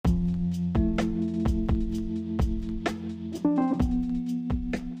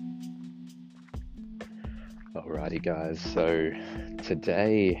Alrighty, guys. So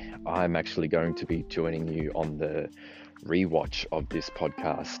today I'm actually going to be joining you on the rewatch of this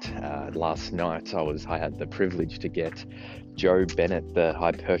podcast. Last night I had the privilege to get Joe Bennett, the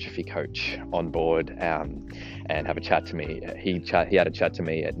hypertrophy coach, on board and have a chat to me. He had a chat to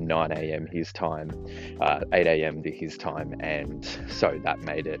me at 9 a.m. his time, 8 a.m. his time, and so that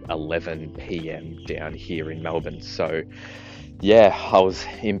made it 11 p.m. down here in Melbourne. So yeah, I was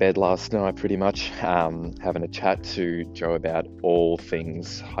in bed last night pretty much, having a chat to Joe about all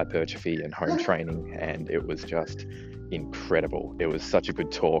things hypertrophy and home training, and it was just incredible. It was such a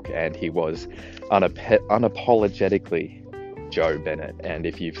good talk, and he was unapologetically Joe Bennett. And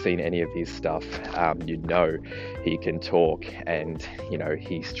if you've seen any of his stuff, you know he can talk, and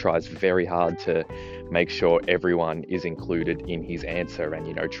he tries very hard to make sure everyone is included in his answer,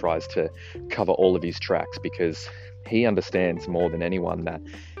 and tries to cover all of his tracks, because he understands more than anyone that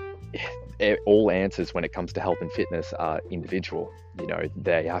all answers when it comes to health and fitness are individual.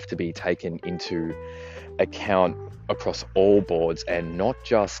 They have to be taken into account across all boards, and not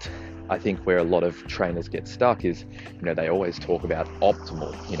just, I think where a lot of trainers get stuck is, they always talk about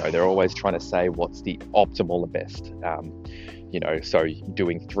optimal. They're always trying to say what's the optimal best. So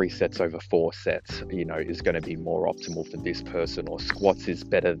doing 3 sets over 4 sets, is going to be more optimal for this person, or squats is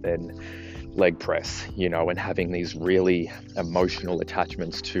better than leg press, and having these really emotional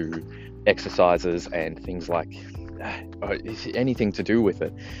attachments to exercises and things like anything to do with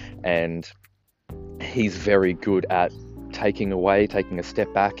it. And he's very good at taking a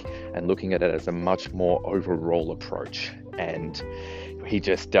step back and looking at it as a much more overall approach. And he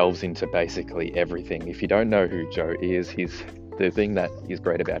just delves into basically everything. If you don't know who Joe is, the thing that is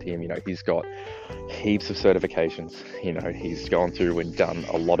great about him, he's got heaps of certifications. He's gone through and done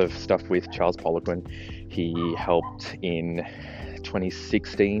a lot of stuff with Charles Poliquin. He helped in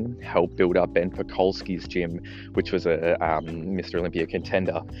 2016 help build up Ben Pakulski's gym, which was a Mr. Olympia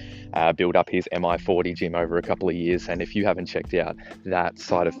contender, build up his MI40 gym over a couple of years. And if you haven't checked out that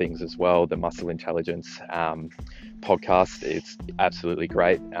side of things as well, the Muscle Intelligence podcast, it's absolutely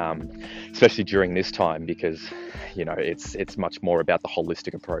great, especially during this time, because it's much more about the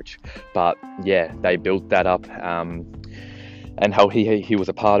holistic approach. But yeah, they built that up, and how he was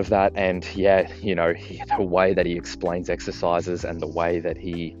a part of that. And the way that he explains exercises and the way that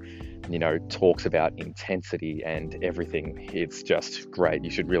he talks about intensity and everything, it's just great.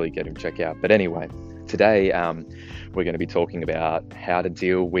 You should really get him check out. But anyway, today we're going to be talking about how to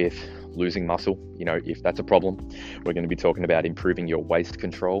deal with losing muscle, if that's a problem. We're going to be talking about improving your waist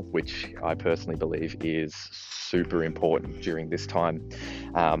control, which I personally believe is super important during this time.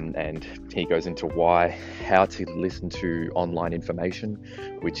 And he goes into how to listen to online information,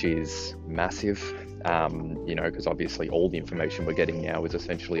 which is massive, because obviously all the information we're getting now is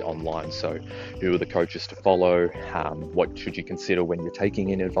essentially online. So who are the coaches to follow? What should you consider when you're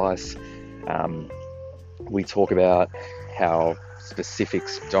taking in advice? We talk about how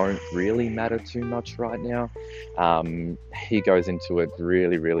specifics don't really matter too much right now. He goes into it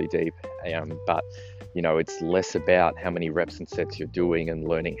really, really deep, but it's less about how many reps and sets you're doing and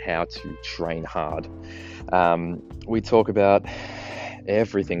learning how to train hard. We talk about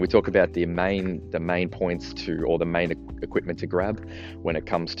everything. We talk about the main points or the main equipment to grab when it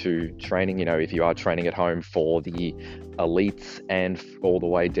comes to training. If you are training at home, for the elites and all the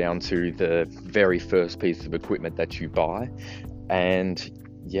way down to the very first piece of equipment that you buy. And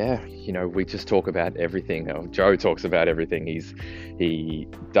yeah, we just talk about everything. Joe talks about everything. He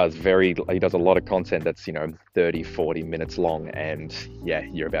does a lot of content that's 30-40 minutes long, and yeah,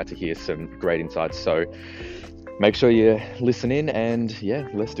 you're about to hear some great insights. So make sure you listen in, and yeah,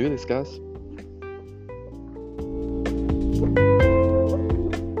 let's do this, guys.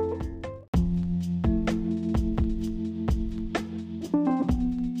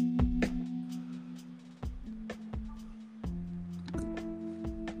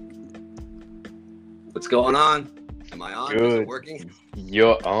 What's going on? Am I on? Good. Is it working?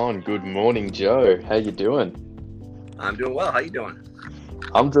 You're on. Good morning, Joe. How you doing? I'm doing well. How you doing?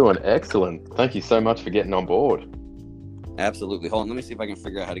 I'm doing excellent. Thank you so much for getting on board. Absolutely. Hold on. Let me see if I can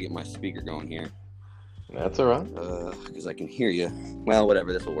figure out how to get my speaker going here. That's all right. Because I can hear you. Well,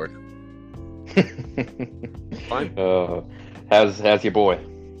 whatever. This will work. Fine. How's your boy?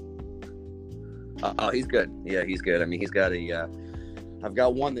 Oh, he's good. Yeah, he's good. I mean, he's got I've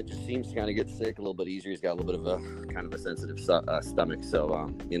got one that just seems to kind of get sick a little bit easier. He's got a little bit of a kind of a sensitive stomach,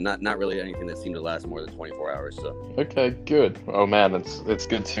 so not really anything that seemed to last more than 24 hours. So okay, good. Oh man, it's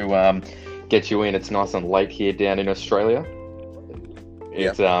good to get you in. It's nice and late here down in Australia.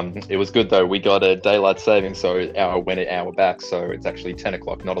 It was good though. We got a daylight saving, so hour went an hour back, so it's actually 10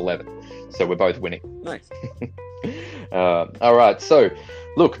 o'clock, not 11. So we're both winning. Nice. All right. So,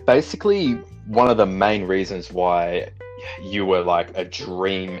 look, basically, one of the main reasons why you were like a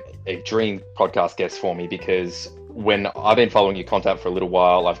dream podcast guest for me, because when I've been following your content for a little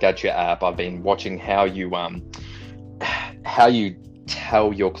while, I've got your app, I've been watching how you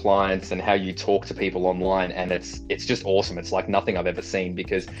tell your clients and how you talk to people online, and it's just awesome. It's like nothing I've ever seen,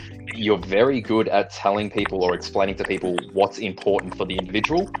 because you're very good at telling people or explaining to people what's important for the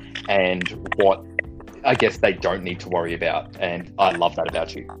individual and what I guess they don't need to worry about. And I love that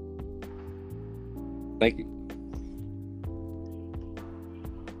about you. Thank you.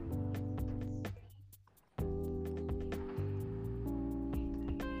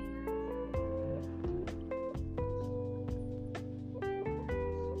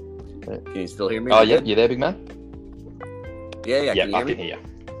 Can you still hear me? Oh, yeah, you there, big man? Yeah. Yeah, Can you I hear me? can hear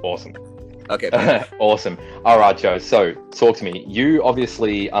you. Awesome. Okay. Awesome. All right, Joe. So talk to me. You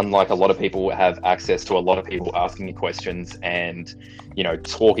obviously, unlike a lot of people, have access to a lot of people asking you questions and,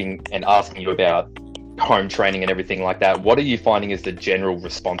 talking and asking you about home training and everything like that. What are you finding is the general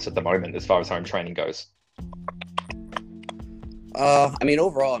response at the moment as far as home training goes?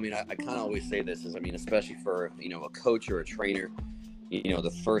 Overall, I kind of always say this is, especially for, a coach or a trainer,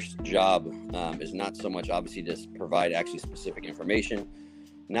 the first job is not so much obviously to provide actually specific information,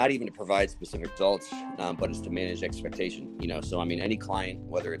 not even to provide specific results, but it's to manage expectation, So, any client,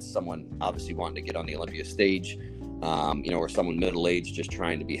 whether it's someone obviously wanting to get on the Olympia stage, or someone middle-aged just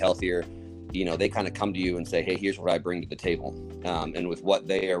trying to be healthier, they kind of come to you and say, hey, here's what I bring to the table. And with what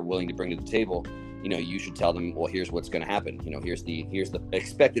they are willing to bring to the table, you should tell them, well, here's what's going to happen. Here's the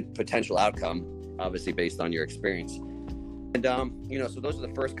expected potential outcome, obviously based on your experience. And, so those are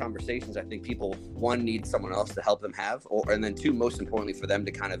the first conversations I think people, one, need someone else to help them have, and then two, most importantly, for them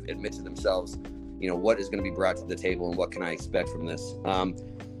to kind of admit to themselves, what is going to be brought to the table and what can I expect from this? And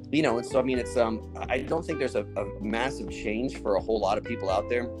so, I don't think there's a massive change for a whole lot of people out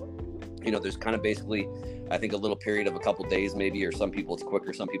there. There's kind of basically, I think, a little period of a couple days maybe, or some people it's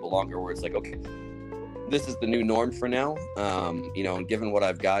quicker, some people longer, where it's like, okay, this is the new norm for now, and given what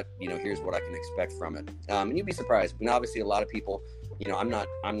I've got, here's what I can expect from it. And you'd be surprised. Obviously a lot of people, I'm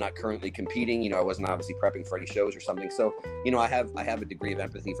not currently competing, I wasn't obviously prepping for any shows or something. So, I have a degree of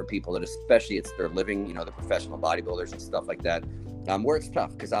empathy for people that, especially it's their living, the professional bodybuilders and stuff like that, where it's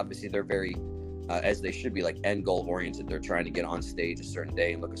tough because obviously they're very, as they should be, like end goal oriented. They're trying to get on stage a certain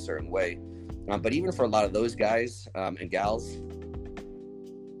day and look a certain way. But even for a lot of those guys and gals,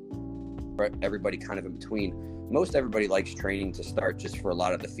 everybody kind of in between, most everybody likes training to start just for a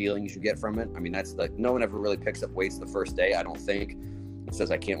lot of the feelings you get from it. That's no one ever really picks up weights the first day, I don't think. It says,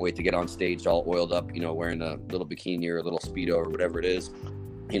 I can't wait to get on stage all oiled up, wearing a little bikini or a little Speedo or whatever it is.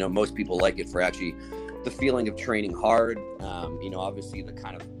 Most people like it for actually the feeling of training hard. Obviously the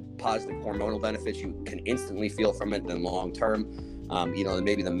kind of positive hormonal benefits you can instantly feel from it, then long term.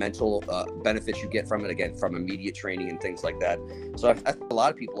 Maybe the mental benefits you get from it, again, from immediate training and things like that. So I think a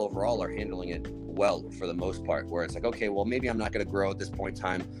lot of people overall are handling it well for the most part, where it's like, okay, well, maybe I'm not going to grow at this point in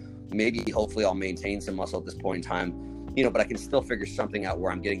time. Maybe, hopefully I'll maintain some muscle at this point in time, but I can still figure something out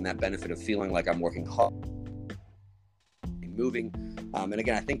where I'm getting that benefit of feeling like I'm working hard, moving. And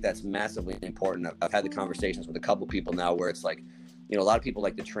again, I think that's massively important. I've had the conversations with a couple people now where it's like, a lot of people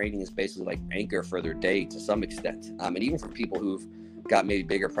like the training is basically like anchor for their day to some extent. And even for people who've got maybe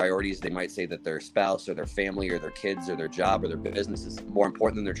bigger priorities, they might say that their spouse or their family or their kids or their job or their business is more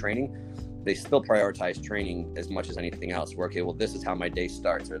important than their training. They still prioritize training as much as anything else. Where, okay, well, this is how my day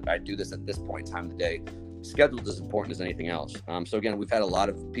starts, or I do this at this point in time of the day. Schedule is as important as anything else. So again, we've had a lot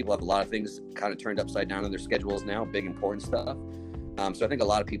of people have a lot of things kind of turned upside down in their schedules now, big important stuff. So I think a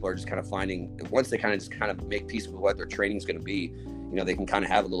lot of people are just kind of finding, once they kind of make peace with what their training is going to be, they can kind of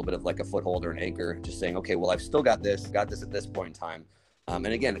have a little bit of like a foothold or an anchor, just saying, okay, well, I've still got this at this point in time. And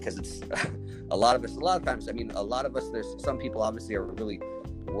again, because it's a lot of us, there's some people obviously are really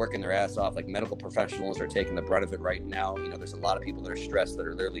working their ass off, like medical professionals are taking the brunt of it right now. There's a lot of people that are stressed, that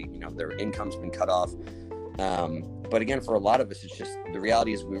are literally, their income's been cut off. But again, for a lot of us, it's just, the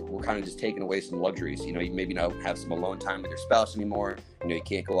reality is we're kind of just taking away some luxuries. You maybe not have some alone time with your spouse anymore. You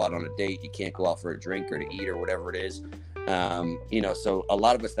can't go out on a date. You can't go out for a drink or to eat or whatever it is. So a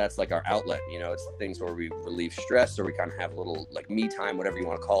lot of us, that's like our outlet. It's things where we relieve stress, or we kind of have a little like me time, whatever you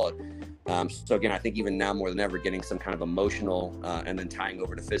want to call it. So again, I think even now more than ever, getting some kind of emotional and then tying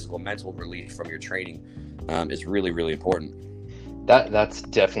over to physical, mental relief from your training is really, really important. That's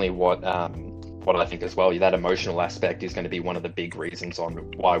definitely what I think as well. That emotional aspect is going to be one of the big reasons on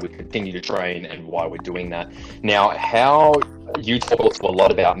why we continue to train and why we're doing that. Now, how you talk a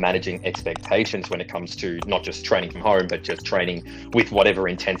lot about managing expectations when it comes to not just training from home, but just training with whatever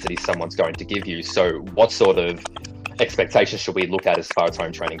intensity someone's going to give you. So what sort of expectations should we look at as far as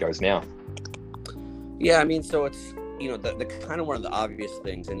home training goes now? Yeah, I mean, so it's, the kind of one of the obvious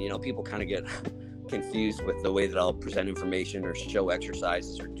things, and, people kind of get confused with the way that I'll present information or show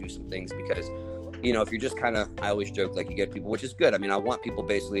exercises or do some things because, if you're just kind of, I always joke, like you get people, which is good. I mean, I want people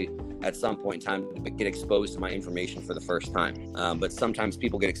basically at some point in time to get exposed to my information for the first time. But sometimes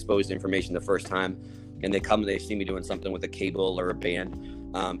people get exposed to information the first time and they come and they see me doing something with a cable or a band.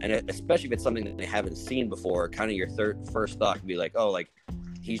 And especially if it's something that they haven't seen before, kind of your first thought could be like, oh, like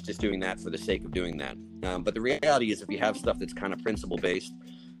he's just doing that for the sake of doing that. But the reality is if you have stuff that's kind of principle based,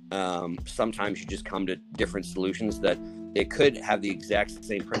 sometimes you just come to different solutions that it could have the exact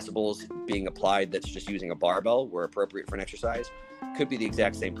same principles being applied that's just using a barbell where appropriate for an exercise. Could be the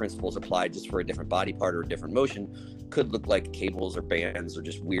exact same principles applied just for a different body part or a different motion. Could look like cables or bands or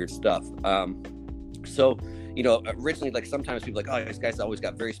just weird stuff. So, originally, like sometimes people are like, oh, this guy's always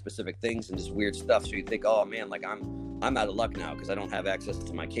got very specific things and just weird stuff. So you think, oh man, like I'm out of luck now because I don't have access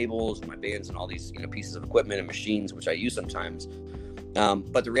to my cables and my bands and all these, pieces of equipment and machines, which I use sometimes.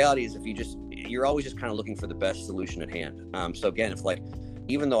 But the reality is you're always just kind of looking for the best solution at hand. So again, if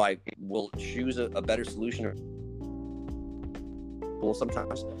even though I will choose a better solution, well,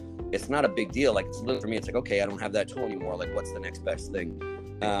 sometimes it's not a big deal. Like for me, it's like, okay, I don't have that tool anymore. Like what's the next best thing?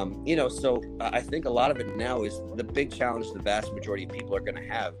 So I think a lot of it now is the big challenge the vast majority of people are going to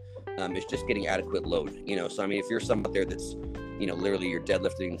have is just getting adequate load. So I mean, if you're someone out there that's, literally you're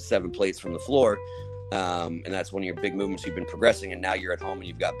deadlifting 7 plates from the floor, and that's one of your big movements you've been progressing, and now you're at home and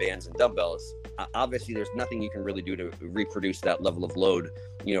you've got bands and dumbbells. Obviously, there's nothing you can really do to reproduce that level of load,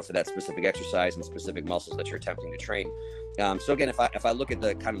 for that specific exercise and specific muscles that you're attempting to train. So again, if I look at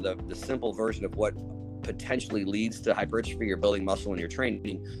the kind of the simple version of what potentially leads to hypertrophy or building muscle in your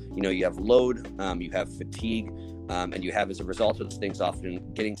training, you have load, you have fatigue, and you have, as a result of those things,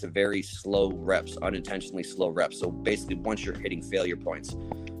 often getting to very slow reps, unintentionally slow reps. So basically, once you're hitting failure points.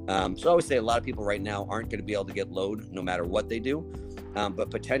 So I always say a lot of people right now aren't going to be able to get load no matter what they do, but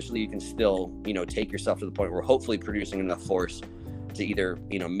potentially you can still, take yourself to the point where hopefully producing enough force to either,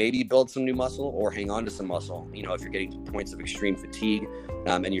 maybe build some new muscle or hang on to some muscle, if you're getting to points of extreme fatigue,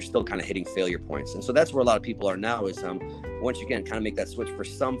 and you're still kind of hitting failure points. And so that's where a lot of people are now is, once you again kind of make that switch, for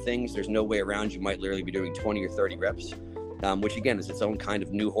some things, there's no way around. You might literally be doing 20 or 30 reps, which again is its own kind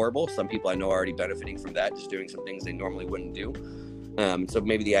of new horrible. Some people I know are already benefiting from that, just doing some things they normally wouldn't do. So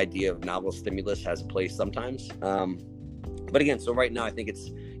maybe the idea of novel stimulus has a place sometimes. But again, so right now I think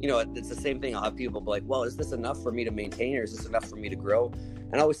it's, it's the same thing. I'll have people be like, well, is this enough for me to maintain or is this enough for me to grow?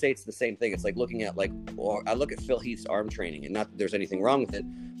 And I always say it's the same thing. It's like looking at or I look at Phil Heath's arm training, and not that there's anything wrong with it,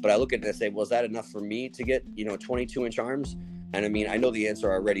 but I look at it and I say, well, is that enough for me to get, 22-inch arms? And I mean, I know the answer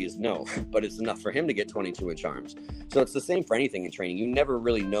already is no, but it's enough for him to get 22-inch arms. So it's the same for anything in training. You never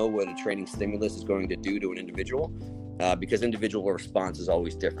really know what a training stimulus is going to do to an individual. Because individual response is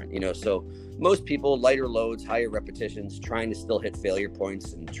always different, so most people, lighter loads, higher repetitions, trying to still hit failure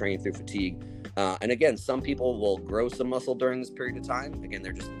points and train through fatigue. And again, some people will grow some muscle during this period of time. Again,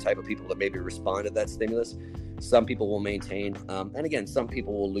 they're just the type of people that maybe respond to that stimulus. Some people will maintain, and again, some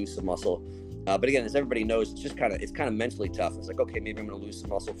people will lose some muscle. But again, as everybody knows, it's kind of mentally tough. It's like, okay, maybe I'm going to lose some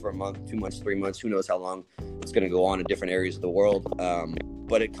muscle for a month, 2 months, 3 months. Who knows how long it's going to go on in different areas of the world.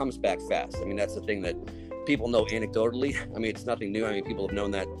 But it comes back fast. I mean, that's the thing that people know anecdotally. I mean, it's nothing new. I mean, people have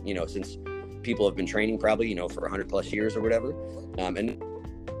known that, since people have been training probably, for 100 plus years or whatever. And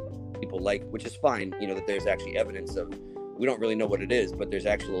people which is fine, that there's actually evidence of, we don't really know what it is, but there's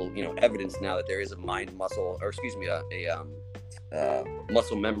actual, evidence now that there is a muscle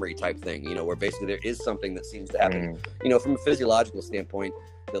memory type thing, where basically there is something that seems to happen, from a physiological standpoint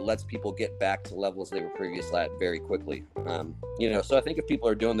that lets people get back to levels they were previously at very quickly. So I think if people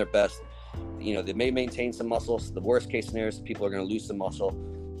are doing their best, they may maintain some muscles. The worst case scenario is people are going to lose some muscle.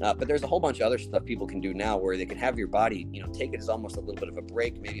 But there's a whole bunch of other stuff people can do now where they can have your body, take it as almost a little bit of a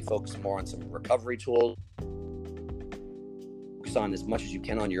break, maybe focus more on some recovery tools, focus on as much as you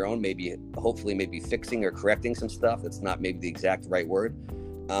can on your own, hopefully fixing or correcting some stuff. That's not maybe the exact right word.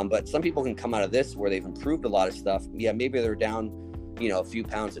 But some people can come out of this where they've improved a lot of stuff. Yeah, maybe they're down, a few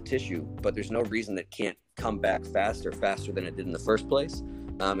pounds of tissue, but there's no reason that can't come back faster than it did in the first place.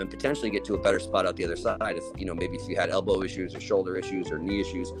 And potentially get to a better spot out the other side. If, maybe if you had elbow issues or shoulder issues or knee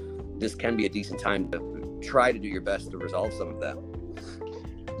issues, this can be a decent time to try to do your best to resolve some of that.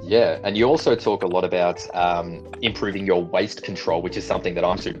 Yeah, and you also talk a lot about improving your waist control, which is something that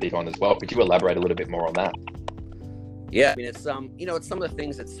I'm super big on as well. Could you elaborate a little bit more on that? Yeah, I mean, it's it's some of the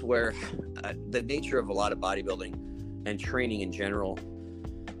things that's where the nature of a lot of bodybuilding and training in general,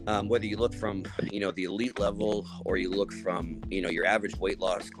 whether you look from, the elite level or you look from, your average weight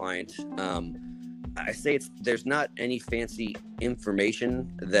loss client, I say there's not any fancy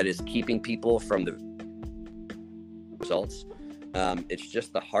information that is keeping people from the results. It's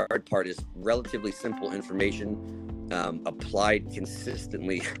just the hard part is relatively simple information applied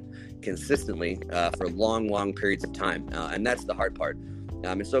consistently for long periods of time, and that's the hard part.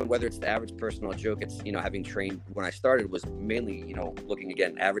 And so whether it's the average person, I'll joke, it's, having trained when I started was mainly, looking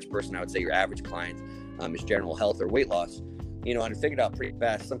again, average person, I would say your average client is general health or weight loss, and I figured out pretty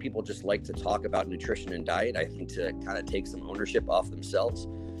fast, some people just like to talk about nutrition and diet, I think, to kind of take some ownership off themselves.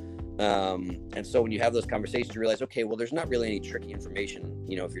 And so when you have those conversations, you realize, okay, well, there's not really any tricky information,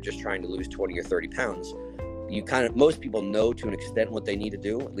 if you're just trying to lose 20 or 30 pounds, most people know to an extent what they need to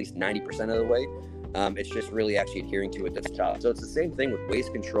do, at least 90% of the way. It's just really actually adhering to it that's tough. So it's the same thing with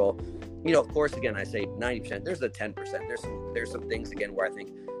waist control. Of course, again, I say 90%. There's the 10%. There's some things, again, where I think,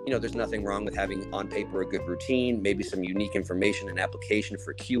 there's nothing wrong with having on paper a good routine, maybe some unique information and application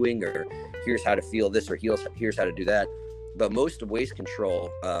for cueing, or here's how to feel this, or here's how to do that. But most of waist control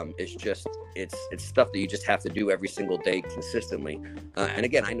is just, it's stuff that you just have to do every single day consistently. And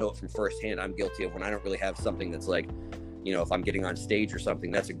again, I know it from firsthand. I'm guilty of when I don't really have something that's like, if I'm getting on stage or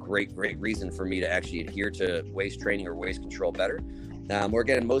something, that's a great reason for me to actually adhere to waist training or waist control better. Or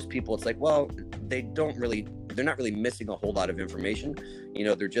again, most people, it's like, well, they're not really missing a whole lot of information.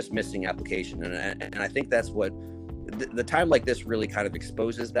 They're just missing application. And I think that's what the time like this really kind of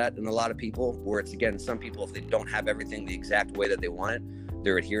exposes that in a lot of people, where it's, again, some people, if they don't have everything the exact way that they want it,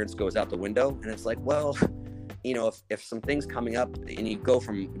 their adherence goes out the window. And it's like, well, if some things coming up and you go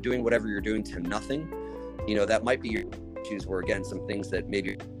from doing whatever you're doing to nothing, that might be your issues, where, again, some things that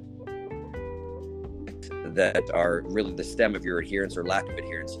maybe that are really the stem of your adherence or lack of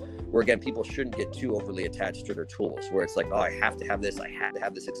adherence, where, again, people shouldn't get too overly attached to their tools, where it's like, oh, I have to have this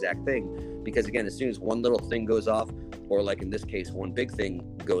exact thing, because, again, as soon as one little thing goes off, or like in this case, one big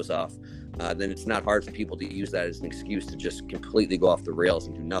thing goes off, then it's not hard for people to use that as an excuse to just completely go off the rails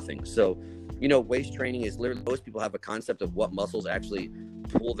and do nothing. So, waist training is literally, most people have a concept of what muscles actually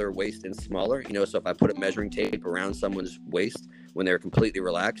pull their waist in smaller. So if I put a measuring tape around someone's waist when they're completely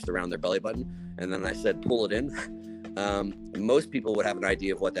relaxed around their belly button, and then I said pull it in, most people would have an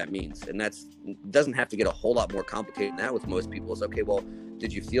idea of what that means. And doesn't have to get a whole lot more complicated than that with most people. It's okay, well,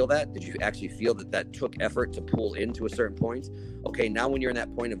 did you feel that? Did you actually feel that took effort to pull into a certain point? Okay, now when you're in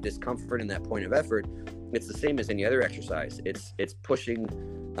that point of discomfort and that point of effort, it's the same as any other exercise. It's pushing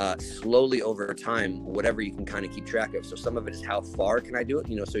slowly over time, whatever you can kind of keep track of. So some of it is how far can I do it?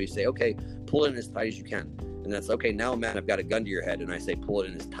 So you say, okay, pull it in as tight as you can. And that's okay. Now, man, I've got a gun to your head and I say, pull it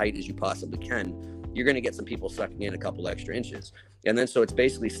in as tight as you possibly can. You're going to get some people sucking in a couple extra inches. And then, so it's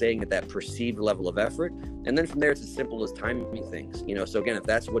basically saying at that perceived level of effort. And then from there, it's as simple as timing things, So again, if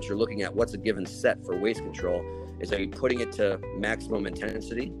that's what you're looking at, what's a given set for waist control, is are you putting it to maximum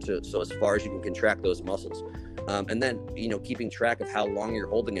intensity so as far as you can contract those muscles. And then, keeping track of how long you're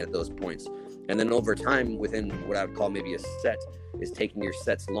holding it at those points. And then over time, within what I would call maybe a set, is taking your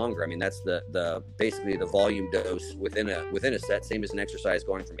sets longer. I mean, that's the basically the volume dose within a set, same as an exercise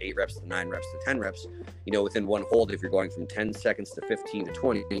going from 8 reps to 9 reps to 10 reps, within one hold, if you're going from 10 seconds to 15 to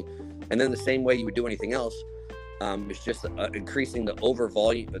 20. And then the same way you would do anything else, it's just increasing the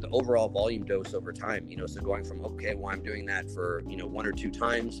overall volume dose over time, so going from, okay, well, I'm doing that for, 1 or 2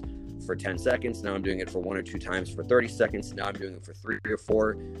 times for 10 seconds. Now I'm doing it for 1 or 2 times for 30 seconds. Now I'm doing it for 3 or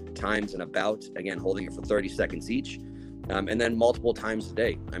 4 times and about, again, holding it for 30 seconds each. And then multiple times a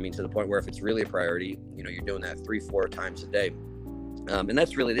day. I mean, to the point where if it's really a priority, you're doing that 3-4 times a day. And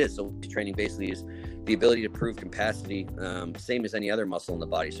that's really it is. So training basically is the ability to prove capacity, same as any other muscle in the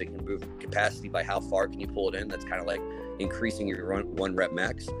body. So you can prove capacity by how far can you pull it in. That's kind of like increasing your 1 rep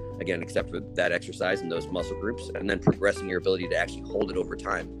max, again, except for that exercise and those muscle groups, and then progressing your ability to actually hold it over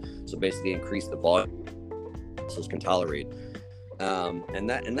time. So basically increase the volume muscles can tolerate. And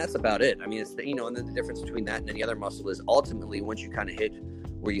that's about it. I mean, it's and then the difference between that and any other muscle is ultimately once you kind of hit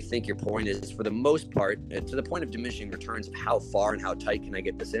where you think your point is, for the most part, to the point of diminishing returns of how far and how tight can I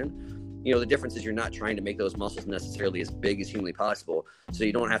get this in. The difference is you're not trying to make those muscles necessarily as big as humanly possible. So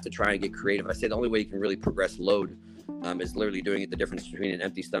you don't have to try and get creative. I say the only way you can really progress load is literally doing it the difference between an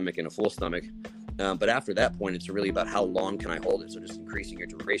empty stomach and a full stomach. But after that point, it's really about how long can I hold it. So just increasing your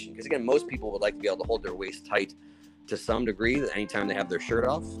duration. Because again, most people would like to be able to hold their waist tight to some degree anytime they have their shirt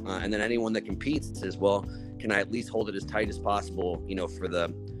off. And then anyone that competes says, well, can I at least hold it as tight as possible, for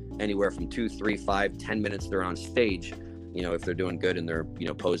the anywhere from 2, 3, 5, 10 minutes they're on stage, if they're doing good and they're,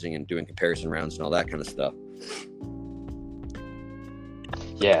 posing and doing comparison rounds and all that kind of stuff.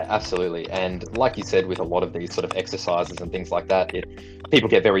 Yeah, absolutely. And like you said, with a lot of these sort of exercises and things like that, people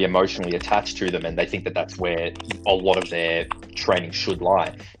get very emotionally attached to them, and they think that that's where a lot of their training should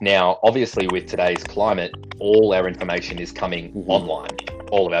lie. Now, obviously, with today's climate, all our information is coming online.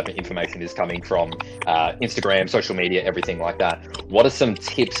 All of our information is coming from Instagram, social media, everything like that. What are some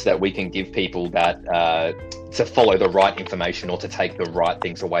tips that we can give people that to follow the right information or to take the right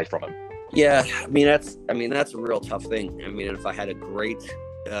things away from them? Yeah, I mean that's a real tough thing. I mean, if I had a great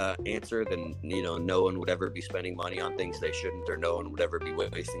answer, then no one would ever be spending money on things they shouldn't, or no one would ever be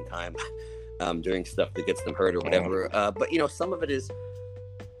wasting time doing stuff that gets them hurt or whatever. But some of it is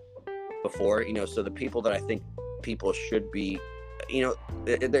before, so the people that I think people should be,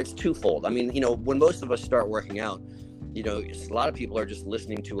 it's twofold. I mean, when most of us start working out, a lot of people are just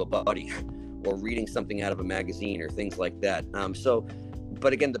listening to a buddy or reading something out of a magazine or things like that.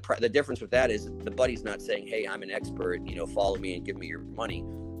 But again, the difference with that is the buddy's not saying, hey, I'm an expert, follow me and give me your money.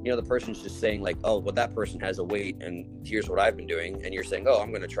 The person's just saying like, oh, well, that person has a weight and here's what I've been doing. And you're saying, oh, I'm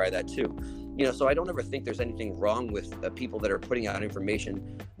going to try that too. So I don't ever think there's anything wrong with people that are putting out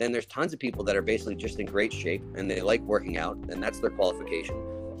information. Then there's tons of people that are basically just in great shape and they like working out, and that's their qualification.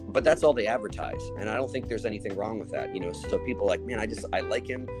 But that's all they advertise. And I don't think there's anything wrong with that. So people are like, man, I like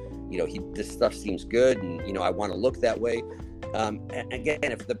him. This stuff seems good. And, I want to look that way. And again,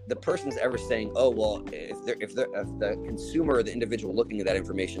 if the person's ever saying, oh, well, if the consumer or the individual looking at that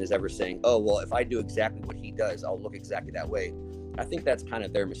information is ever saying, oh, well, if I do exactly what he does, I'll look exactly that way, I think that's kind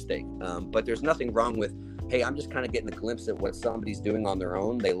of their mistake. But there's nothing wrong with, hey, I'm just kind of getting a glimpse at what somebody's doing on their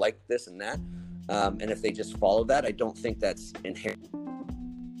own. They like this and that. And if they just follow that, I don't think that's inherent.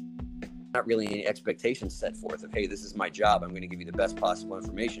 Not really any expectations set forth of, hey, this is my job, I'm going to give you the best possible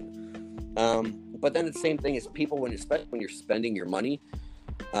information. But then the same thing is people, especially when you're spending your money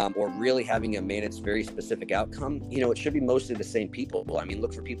or really having a managed very specific outcome, it should be mostly the same people. I mean,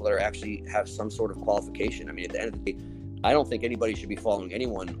 look for people that are actually have some sort of qualification. I mean, at the end of the day, I don't think anybody should be following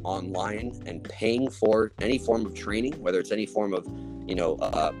anyone online and paying for any form of training, whether it's any form of,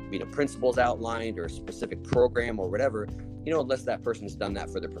 principles outlined or a specific program or whatever, unless that person's done that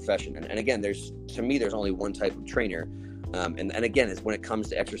for their profession. And again, there's only one type of trainer. And again, is when it comes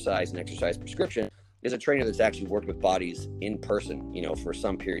to exercise and exercise prescription, is a trainer that's actually worked with bodies in person, for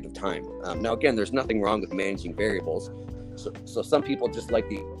some period of time. Now, again, there's nothing wrong with managing variables. So some people just like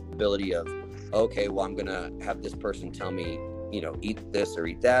the ability of, okay, well, I'm going to have this person tell me, eat this or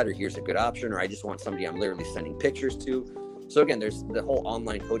eat that, or here's a good option, or I just want somebody I'm literally sending pictures to. So again, there's the whole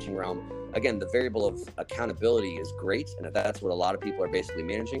online coaching realm. Again, the variable of accountability is great, and that's what a lot of people are basically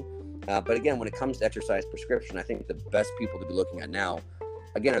managing. But again, when it comes to exercise prescription, I think the best people to be looking at now,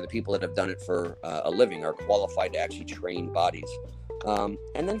 again, are the people that have done it for a living, are qualified to actually train bodies. And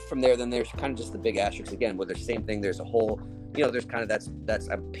then from there, there's kind of just the big asterisks again, where the same thing, there's a whole, there's kind of that's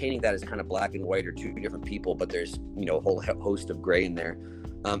I'm painting that as kind of black and white or two different people, but there's, a whole host of gray in there.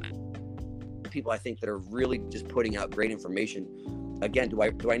 People I think that are really just putting out great information. Again, do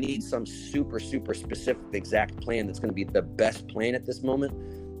I need some super specific exact plan that's going to be the best plan at this moment?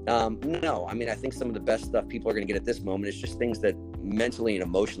 No, I mean, I think some of the best stuff people are going to get at this moment is just things that mentally and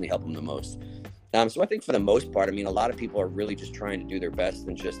emotionally help them the most. So I think for the most part, I mean, a lot of people are really just trying to do their best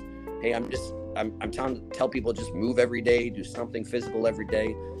and just, hey, I'm tell people just move every day, do something physical every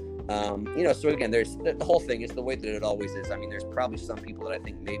day. So again, there's the whole thing is the way that it always is. I mean, there's probably some people that I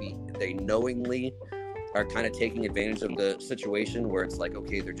think maybe they knowingly are kind of taking advantage of the situation where it's like,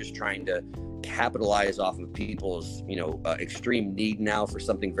 okay, they're just trying to capitalize off of people's, extreme need now for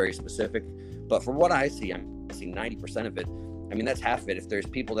something very specific. But from what I see, I'm seeing 90% of it. I mean, that's half of it. If there's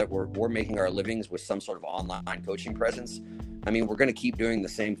people that we're making our livings with some sort of online coaching presence, I mean, we're going to keep doing the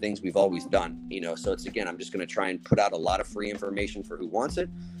same things we've always done, so it's, again, I'm just going to try and put out a lot of free information for who wants it.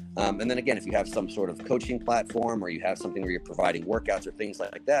 And then again, if you have some sort of coaching platform or you have something where you're providing workouts or things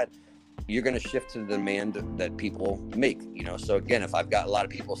like that, you're going to shift to the demand that people make, So again, if I've got a lot of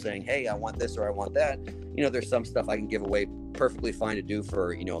people saying, hey, I want this or I want that, there's some stuff I can give away perfectly fine to do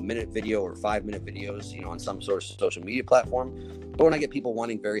for, a minute video or 5-minute videos, on some sort of social media platform. But when I get people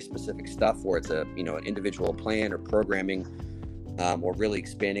wanting very specific stuff where it's a, an individual plan or programming, or really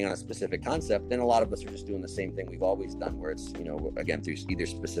expanding on a specific concept, then a lot of us are just doing the same thing we've always done, where it's, again, through either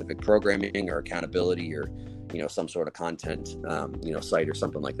specific programming or accountability or, some sort of content, site or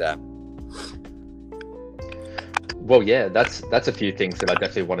something like that. Well, yeah, that's a few things that I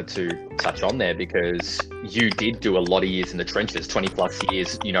definitely wanted to touch on there, because you did do a lot of years in the trenches, 20 plus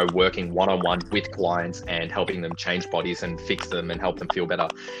years, working one-on-one with clients and helping them change bodies and fix them and help them feel better.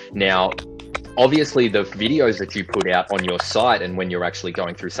 Now, obviously the videos that you put out on your site, and when you're actually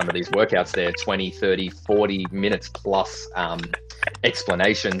going through some of these workouts, they're 20, 30, 40 minutes plus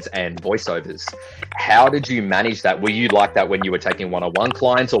explanations and voiceovers. How did you manage that? Were you like that when you were taking one-on-one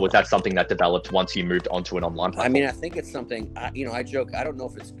clients, or was that something that developed once you moved onto an online platform? I mean, I think it's something, I joke, I don't know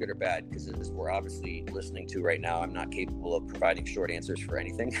if it's good or bad, because as we're obviously listening to right now, I'm not capable of providing short answers for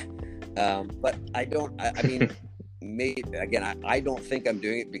anything. But I mean, maybe, again, I don't think I'm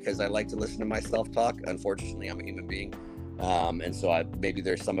doing it because I like to listen to myself talk. Unfortunately, I'm a human being. And so maybe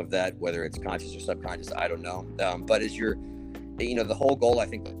there's some of that, whether it's conscious or subconscious, I don't know. But as you're, the whole goal, I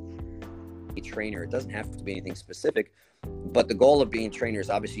think, a trainer, it doesn't have to be anything specific, but the goal of being a trainer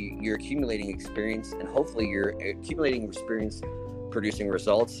is obviously you're accumulating experience, and hopefully you're accumulating experience producing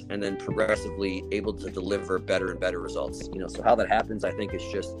results, and then progressively able to deliver better and better results. So how that happens, I think, is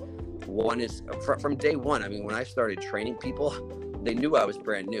just one is from day one. I mean, when I started training people, they knew I was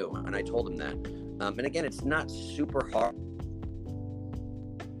brand new, and I told them that. And again, it's not super hard.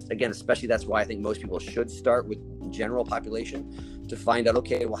 Again, especially that's why I think most people should start with general population, to find out,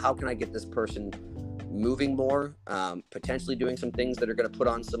 okay, well, how can I get this person moving more, potentially doing some things that are going to put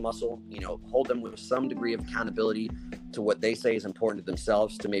on some muscle, hold them with some degree of accountability to what they say is important to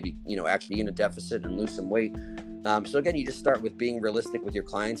themselves, to maybe, actually be in a deficit and lose some weight. So again, you just start with being realistic with your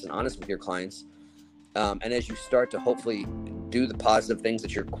clients and honest with your clients. And as you start to hopefully do the positive things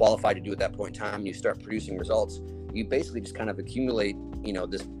that you're qualified to do at that point in time, you start producing results, you basically just kind of accumulate,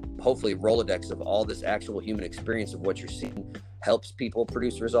 this hopefully Rolodex of all this actual human experience of what you're seeing helps people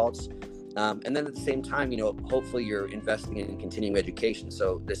produce results. And then at the same time, hopefully you're investing in continuing education.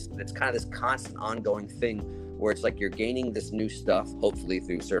 So it's kind of this constant ongoing thing where it's like you're gaining this new stuff, hopefully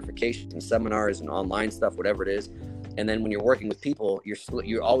through certifications and seminars and online stuff, whatever it is. And then when you're working with people,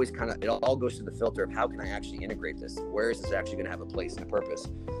 you're always it all goes through the filter of how can I actually integrate this? Where is this actually going to have a place and a purpose?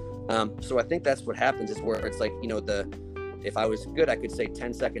 So I think that's what happens, is where it's like, if I was good, I could say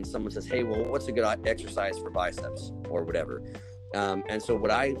 10 seconds, someone says, hey, well, what's a good exercise for biceps or whatever? And so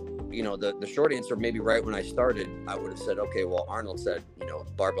what the short answer, maybe right when I started, I would have said, okay, well, Arnold said,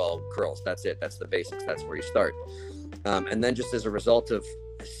 barbell curls, that's it. That's the basics. That's where you start. And then just as a result of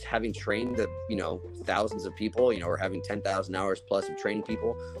having trained thousands of people, or having 10,000 hours plus of training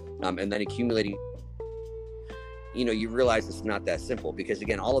people, and then accumulating, you realize it's not that simple, because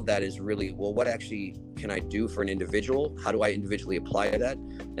again, all of that is really, well, what actually can I do for an individual? How do I individually apply that?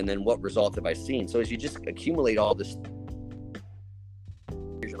 And then what result have I seen? So as you just accumulate all this,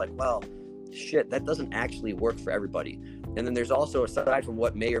 you're like, well, shit, that doesn't actually work for everybody. And then there's also, aside from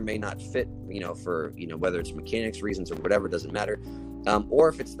what may or may not fit, for, whether it's mechanics reasons or whatever, doesn't matter. Or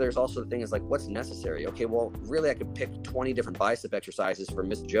if there's also the thing is like, what's necessary? Okay, well, really, I could pick 20 different bicep exercises for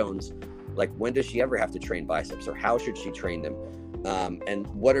Miss Jones. Like, when does she ever have to train biceps, or how should she train them? And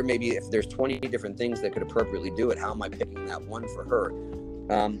what are maybe, if there's 20 different things that could appropriately do it, how am I picking that one for her?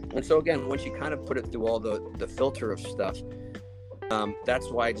 And so again, once you kind of put it through all the filter of stuff, that's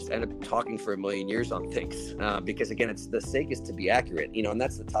why I just end up talking for a million years on things, because again, it's the sake is to be accurate, and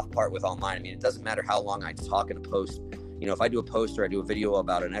that's the tough part with online. I mean, it doesn't matter how long I talk in a post. If I do a post or I do a video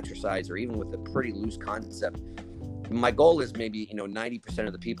about an exercise, or even with a pretty loose concept, my goal is maybe 90%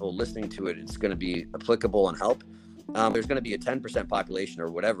 of the people listening to it, it's going to be applicable and help. There's going to be a 10% population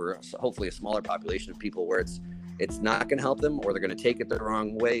or whatever, so hopefully a smaller population of people where it's not going to help them, or they're going to take it the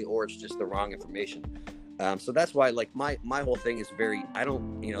wrong way, or it's just the wrong information. So that's why, like, my whole thing is I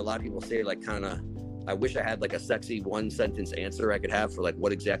don't, a lot of people say, like, kind of, I wish I had like a sexy one sentence answer I could have for like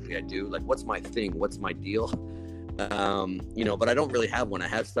what exactly I do, like what's my thing, what's my deal. But I don't really have one. I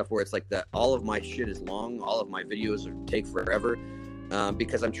have stuff where it's like that all of my shit is long, all of my videos take forever,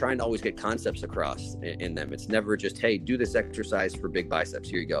 because I'm trying to always get concepts across in them. It's never just, hey, do this exercise for big biceps,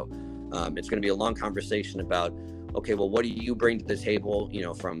 here you go. It's going to be a long conversation about, okay, well, what do you bring to the table,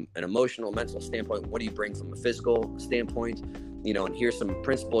 from an emotional, mental standpoint? What do you bring from a physical standpoint? And here's some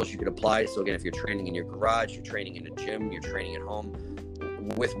principles you could apply. So again, if you're training in your garage, you're training in a gym, you're training at home,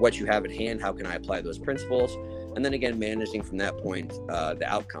 with what you have at hand, how can I apply those principles? And then again, managing from that point, the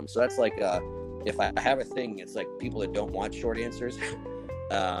outcome. So that's like, if I have a thing, it's like people that don't want short answers.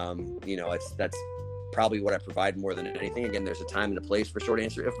 That's probably what I provide more than anything. Again, there's a time and a place for short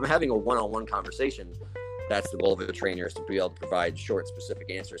answer. If I'm having a one-on-one conversation, that's the goal of a trainer, is to be able to provide short,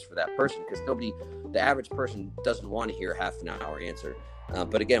 specific answers for that person, because the average person doesn't want to hear a half an hour answer.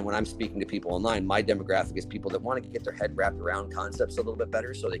 But again, when I'm speaking to people online, my demographic is people that want to get their head wrapped around concepts a little bit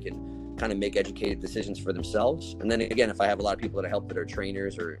better, so they can kind of make educated decisions for themselves. And then again, if I have a lot of people that I help that are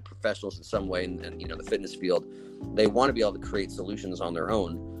trainers or professionals in some way in the fitness field, they want to be able to create solutions on their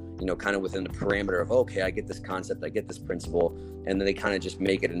own, kind of within the parameter of, okay, I get this concept, I get this principle, and then they kind of just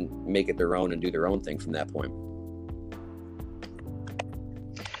make it their own and do their own thing from that point.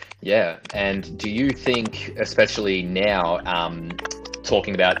 Yeah. And do you think, especially now,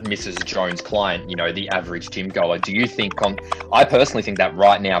 talking about Mrs. Jones' client, you know, the average gym goer, do you think, I personally think that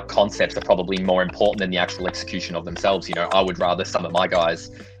right now concepts are probably more important than the actual execution of themselves. You know, I would rather some of my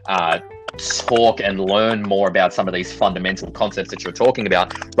guys talk and learn more about some of these fundamental concepts that you're talking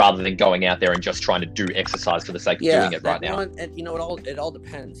about, rather than going out there and just trying to do exercise for the sake of doing it right now. And you know, it all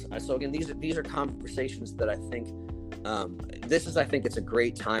depends. So again, these are conversations that I think I think it's a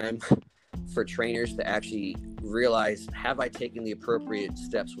great time for trainers to actually realize, have I taken the appropriate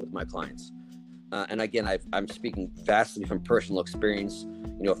steps with my clients? And again, I'm speaking vastly from personal experience,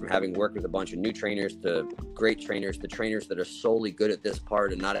 you know, from having worked with a bunch of new trainers to great trainers to trainers that are solely good at this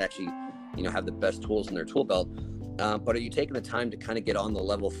part and not actually, you know, have the best tools in their tool belt. But are you taking the time to kind of get on the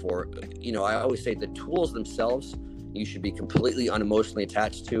level for, you know, I always say the tools themselves, you should be completely unemotionally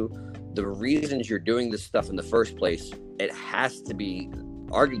attached to. The reasons you're doing this stuff in the first place, it has to be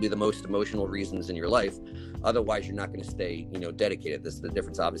arguably the most emotional reasons in your life. Otherwise, you're not going to stay, you know, dedicated. This is the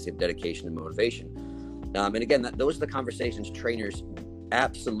difference, obviously, of dedication and motivation. And again, those are the conversations trainers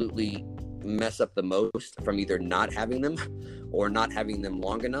absolutely mess up the most, from either not having them or not having them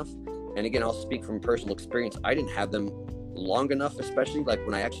long enough. And again, I'll speak from personal experience. I didn't have them long enough, especially like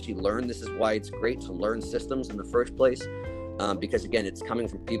when I actually learned. This is why it's great to learn systems in the first place. Because again, it's coming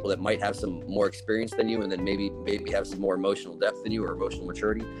from people that might have some more experience than you, and then maybe have some more emotional depth than you, or emotional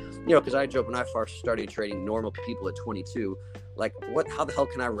maturity. You know, because I joke, when I first started training normal people at 22, like how the hell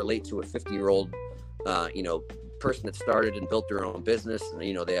can I relate to a 50-year-old, you know, person that started and built their own business?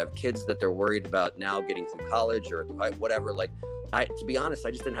 You know, they have kids that they're worried about now getting through college or whatever. Like, to be honest,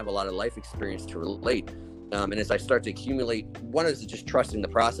 I just didn't have a lot of life experience to relate. And as I start to accumulate, one is just trusting the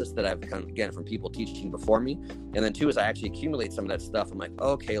process that I've come, again, from people teaching before me. And then two is I actually accumulate some of that stuff. I'm like,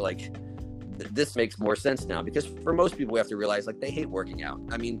 okay, like this makes more sense now, because for most people, we have to realize, like, they hate working out.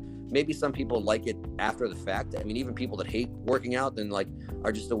 I mean, maybe some people like it after the fact. I mean, even people that hate working out then like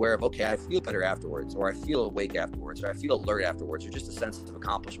are just aware of, okay, I feel better afterwards, or I feel awake afterwards, or I feel alert afterwards, or just a sense of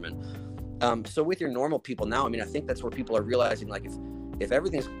accomplishment. So with your normal people now, I mean, I think that's where people are realizing, like, if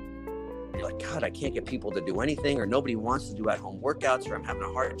everything's, you're like, God, I can't get people to do anything, or nobody wants to do at-home workouts, or I'm having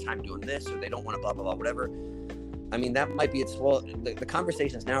a hard time doing this, or they don't want to blah, blah, blah, whatever. I mean, that might be it's, well, the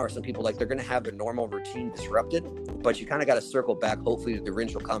conversations now are some people, like, they're going to have their normal routine disrupted, but you kind of got to circle back, hopefully, to the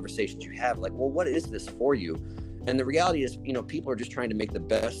original conversations you have. Like, well, what is this for you? And the reality is, you know, people are just trying to make the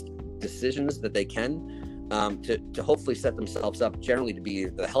best decisions that they can to hopefully set themselves up generally to be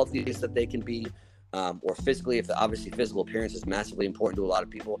the healthiest that they can be, or physically, if obviously physical appearance is massively important to a lot of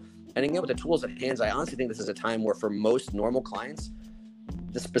people. And again, with the tools at hand, I honestly think this is a time where for most normal clients,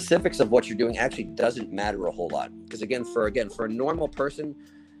 the specifics of what you're doing actually doesn't matter a whole lot. Because again, for a normal person,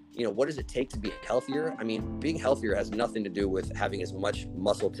 you know, what does it take to be healthier? I mean, being healthier has nothing to do with having as much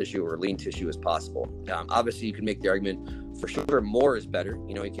muscle tissue or lean tissue as possible. Obviously, you can make the argument for sure more is better.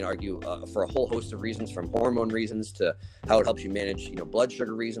 You know, you can argue for a whole host of reasons, from hormone reasons to how it helps you manage, you know, blood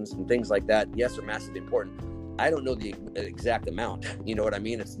sugar reasons and things like that. Yes, are massively important. I don't know the exact amount. You know what I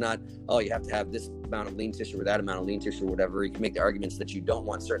mean? It's not, oh, you have to have this amount of lean tissue or that amount of lean tissue or whatever. You can make the arguments that you don't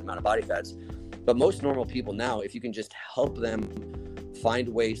want a certain amount of body fats. But most normal people now, if you can just help them find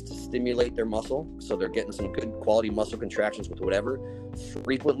ways to stimulate their muscle so they're getting some good quality muscle contractions with whatever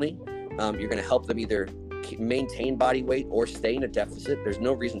frequently, you're going to help them either maintain body weight or stay in a deficit. There's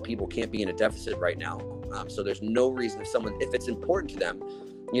no reason people can't be in a deficit right now. So there's no reason if it's important to them,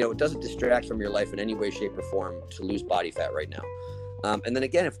 you know, it doesn't distract from your life in any way, shape, or form to lose body fat right now. And then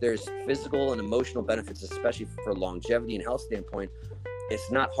again, if there's physical and emotional benefits, especially for longevity and health standpoint, it's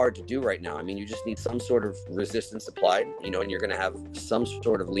not hard to do right now. I mean, you just need some sort of resistance applied, you know, and you're going to have some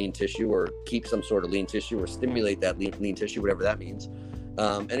sort of lean tissue, or keep some sort of lean tissue, or stimulate that lean tissue, whatever that means.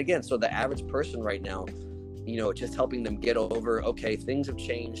 And again, so the average person right now, you know, just helping them get over, okay, things have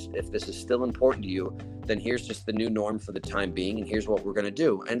changed. If this is still important to you, then here's just the new norm for the time being, and here's what we're going to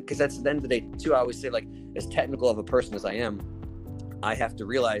do. And because that's, at the end of the day too, I always say, like, as technical of a person as I am, I have to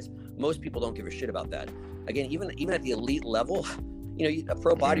realize most people don't give a shit about that. Again, even at the elite level, you know, a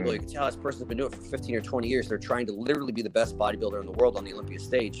pro bodybuilder, you can tell this person's been doing it for 15 or 20 years. They're trying to literally be the best bodybuilder in the world on the Olympia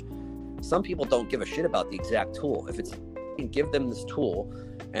stage. Some people don't give a shit about the exact tool. If it's, you can give them this tool,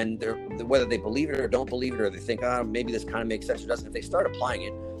 and they're, whether they believe it or don't believe it, or they think, maybe this kind of makes sense or doesn't, if they start applying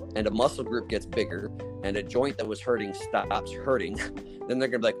it and a muscle group gets bigger and a joint that was hurting stops hurting, then they're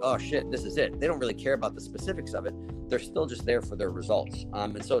going to be like, oh shit, this is it. They don't really care about the specifics of it. They're still just there for their results.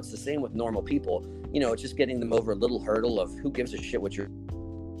 And so it's the same with normal people. You know, it's just getting them over a little hurdle of who gives a shit what you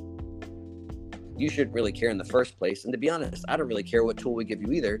shouldn't really care in the first place. And to be honest, I don't really care what tool we give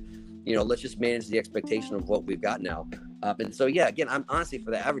you either. You know, let's just manage the expectation of what we've got now. And so, yeah, again, I'm honestly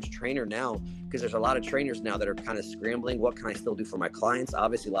for the average trainer now, because there's a lot of trainers now that are kind of scrambling. What can I still do for my clients?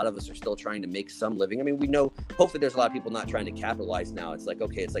 Obviously, a lot of us are still trying to make some living. I mean, we know, hopefully there's a lot of people not trying to capitalize now. It's like,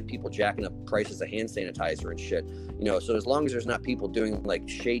 okay, it's like people jacking up prices of hand sanitizer and shit, you know? So as long as there's not people doing like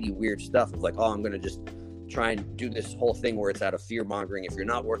shady, weird stuff of like, oh, I'm going to just try and do this whole thing where it's out of fear mongering. If you're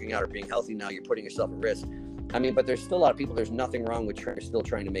not working out or being healthy now, you're putting yourself at risk. I mean, but there's still a lot of people, there's nothing wrong with trainers still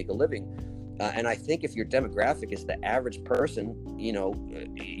trying to make a living. And I think if your demographic is the average person, you know,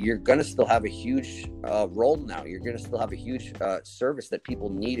 you're going to still have a huge role now. You're going to still have a huge service that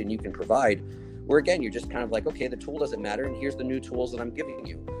people need and you can provide, where again, you're just kind of like, okay, the tool doesn't matter. And here's the new tools that I'm giving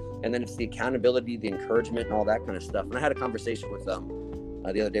you. And then it's the accountability, the encouragement and all that kind of stuff. And I had a conversation with the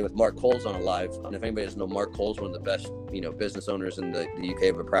other day with Mark Coles on a live. And if anybody doesn't know, Mark Coles, one of the best, you know, business owners in the UK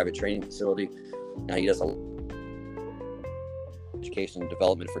of a private training facility. He does education and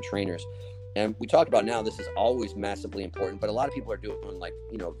development for trainers. And we talked about now, this is always massively important, but a lot of people are doing like,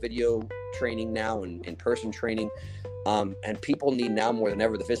 you know, video training now and in-person training. And people need now more than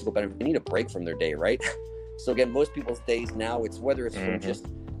ever the physical benefit. They need a break from their day, right? So again, most people's days now, it's whether it's from just,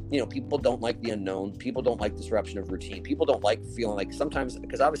 you know, people don't like the unknown. People don't like disruption of routine. People don't like feeling like sometimes,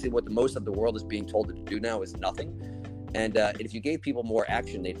 because obviously what the most of the world is being told to do now is nothing. And if you gave people more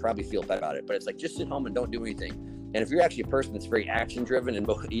action, they'd probably feel better about it. But it's like, just sit home and don't do anything. And if you're actually a person that's very action driven and,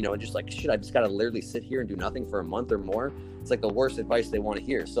 you know, just like, shit, I just got to literally sit here and do nothing for a month or more, it's like the worst advice they want to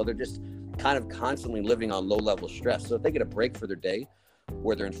hear. So they're just kind of constantly living on low level stress. So if they get a break for their day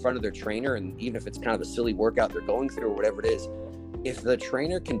where they're in front of their trainer, and even if it's kind of a silly workout they're going through or whatever it is, if the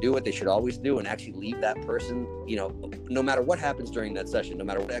trainer can do what they should always do and actually leave that person, you know, no matter what happens during that session, no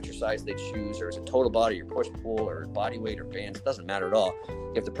matter what exercise they choose, or is it total body or push pull or body weight or bands, it doesn't matter at all.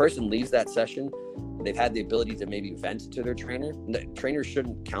 If the person leaves that session, they've had the ability to maybe vent to their trainer. The trainers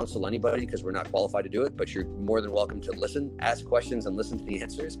shouldn't counsel anybody because we're not qualified to do it, but you're more than welcome to listen, ask questions and listen to the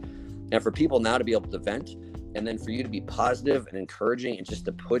answers. And for people now to be able to vent, and then for you to be positive and encouraging and just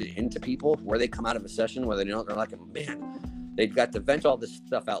to put it into people where they come out of a session, whether they don't, they're like, man, they've got to vent all this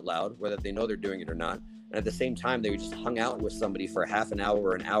stuff out loud, whether they know they're doing it or not. And at the same time, they just hung out with somebody for half an hour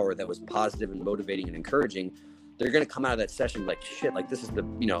or an hour that was positive and motivating and encouraging. They're going to come out of that session like, shit, like this is the,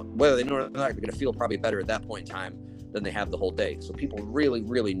 you know, whether they know it or not, they're going to feel probably better at that point in time than they have the whole day. So people really,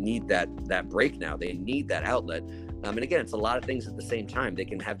 really need that break now. They need that outlet. And again, it's a lot of things at the same time. They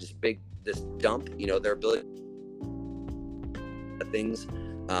can have this dump, you know, their ability things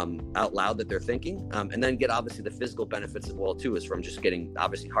out loud that they're thinking, and then get obviously the physical benefits as well too, is from just getting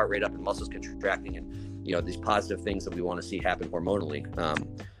obviously heart rate up and muscles contracting, and you know, these positive things that we want to see happen hormonally.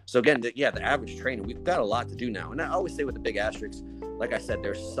 So again, the average trainer, we've got a lot to do now. And I always say with the big asterisks, like I said,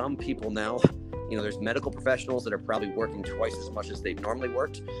 there's some people now, you know, there's medical professionals that are probably working twice as much as they've normally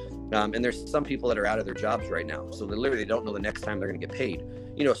worked. And there's some people that are out of their jobs right now. So they literally don't know the next time they're going to get paid.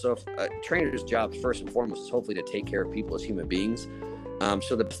 You know, so if a trainer's job first and foremost is hopefully to take care of people as human beings.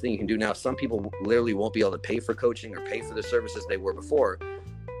 So the best thing you can do now, some people literally won't be able to pay for coaching or pay for the services they were before.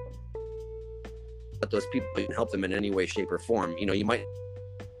 But those people can help them in any way, shape, or form. You know, you might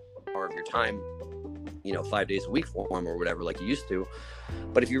more of your time, you know, 5 days a week for them or whatever, like you used to.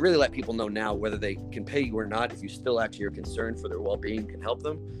 But if you really let people know now whether they can pay you or not, if you still actually are concerned for their well-being, can help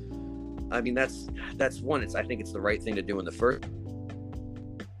them. I mean, that's one. I think it's the right thing to do in the first.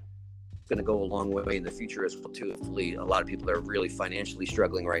 It's going to go a long way in the future as well too. Hopefully, a lot of people that are really financially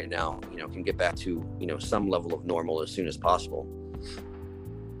struggling right now, you know, can get back to, you know, some level of normal as soon as possible.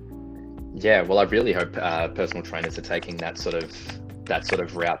 Yeah, well, I really hope personal trainers are taking that sort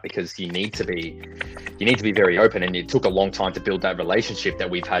of route, because you need to be very open, and it took a long time to build that relationship that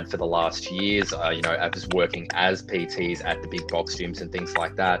we've had for the last years. You know, I was working as PTs at the big box gyms and things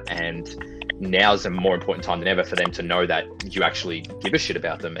like that, and now's a more important time than ever for them to know that you actually give a shit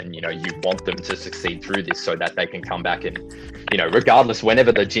about them, and you know, you want them to succeed through this so that they can come back and, you know, regardless,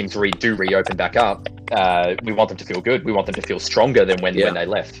 whenever the gyms do reopen back up, we want them to feel good. We want them to feel stronger than when they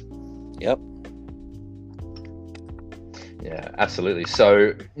left. Yep. Yeah, absolutely.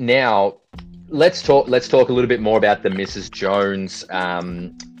 So now let's talk a little bit more about the Mrs. Jones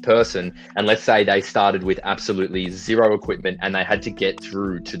person. And let's say they started with absolutely zero equipment and they had to get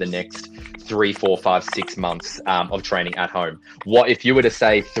through to the next 3, 4, 5, 6 months of training at home. What if you were to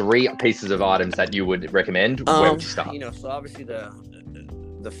say 3 pieces of items that you would recommend? Where would you start? You know, so obviously the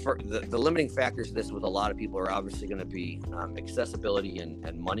limiting factors to this with a lot of people are obviously going to be accessibility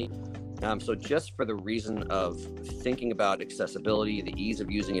and money. So just for the reason of thinking about accessibility, the ease of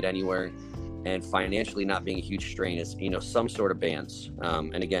using it anywhere, and financially not being a huge strain, is, you know, some sort of bands.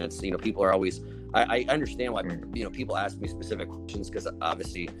 And again, it's, you know, people are always, I understand why, you know, people ask me specific questions, because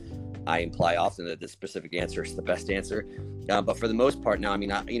obviously I imply often that the specific answer is the best answer. But for the most part now, I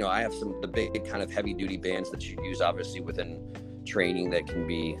mean, I have the big kind of heavy duty bands that you use obviously within training that can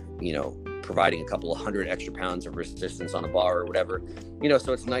be, providing a couple of 100 extra pounds of resistance on a bar or whatever,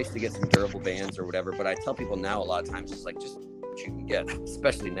 so it's nice to get some durable bands or whatever. But I tell people now a lot of times it's like just what you can get,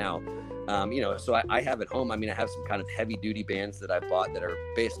 especially now. So I have at home, I have some kind of heavy duty bands that I bought that are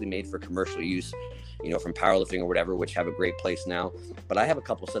basically made for commercial use, from powerlifting or whatever, which have a great place now. But I have a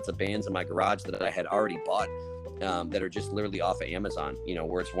couple sets of bands in my garage that I had already bought that are just literally off of Amazon,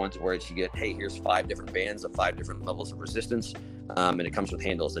 where it's ones where you get, hey, here's 5 different bands of 5 different levels of resistance. And it comes with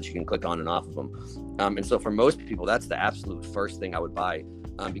handles that you can click on and off of them. And so for most people, that's the absolute first thing I would buy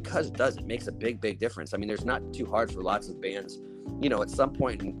because it makes a big difference. I mean, there's not too hard for lots of bands, at some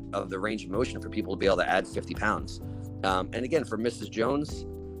point of the range of motion for people to be able to add 50 pounds. And again, for Mrs. Jones,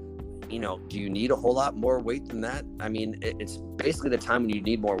 do you need a whole lot more weight than that? I mean, it's basically the time when you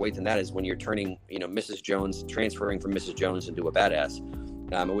need more weight than that is when you're turning, Mrs. Jones, transferring from Mrs. Jones into a badass,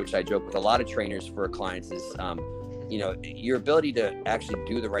 which I joke with a lot of trainers for clients is, your ability to actually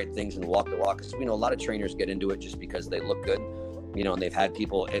do the right things and walk the walk. Because, a lot of trainers get into it just because they look good, and they've had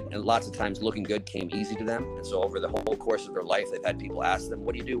people, and lots of times looking good came easy to them. And so over the whole course of their life, they've had people ask them,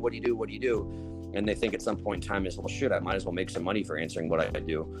 what do you do? What do you do? What do you do? And they think at some point in time is, well, shit, I might as well make some money for answering what I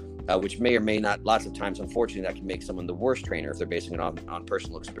do, which may or may not, lots of times, unfortunately, that can make someone the worst trainer if they're basing it on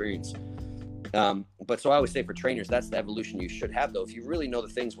personal experience. But so I always say for trainers, that's the evolution you should have, though. If you really know the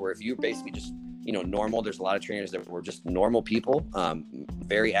things where if you're basically just, normal, there's a lot of trainers that were just normal people,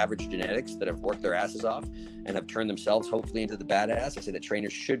 very average genetics that have worked their asses off and have turned themselves hopefully into the badass. I say that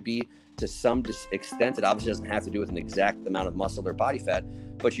trainers should be to some extent. It obviously doesn't have to do with an exact amount of muscle or body fat,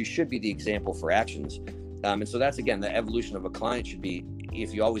 but you should be the example for actions. And so that's, again, the evolution of a client should be,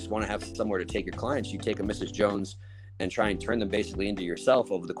 if you always want to have somewhere to take your clients, you take a Mrs. Jones and try and turn them basically into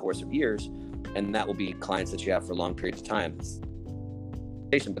yourself over the course of years. And that will be clients that you have for long periods of time.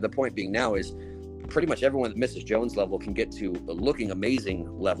 But the point being now is pretty much everyone at Mrs. Jones level can get to a looking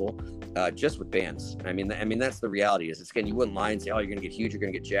amazing level just with bands. I mean, that's the reality is, again, you wouldn't lie and say, oh, you're going to get huge, you're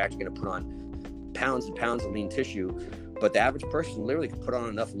going to get jacked, you're going to put on pounds and pounds of lean tissue. But the average person literally can put on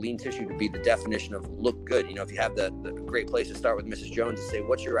enough lean tissue to be the definition of look good. If you have the great place to start with Mrs. Jones and say,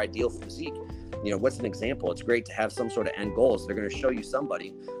 what's your ideal physique? What's an example? It's great to have some sort of end goals. They're going to show you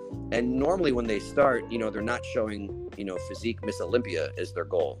somebody. And normally when they start, they're not showing, physique Miss Olympia as their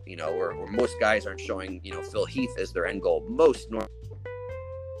goal, or most guys aren't showing, Phil Heath as their end goal. Most normally,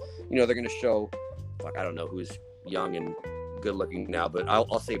 they're going to show, I don't know who's young and good looking now, but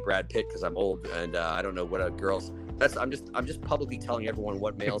I'll say Brad Pitt because I'm old and I don't know what a girl's. I'm just publicly telling everyone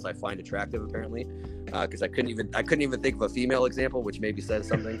what males I find attractive, apparently, because I couldn't even think of a female example, which maybe says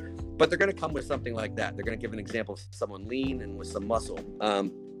something. But they're going to come with something like that. They're going to give an example of someone lean and with some muscle.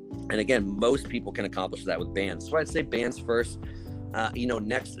 And again, most people can accomplish that with bands. So I'd say bands first.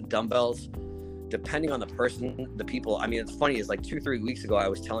 Next, dumbbells. Depending on the person, the people, it's funny, it's like 2-3 weeks ago, I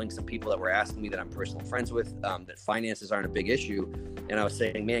was telling some people that were asking me that I'm personal friends with, that finances aren't a big issue. And I was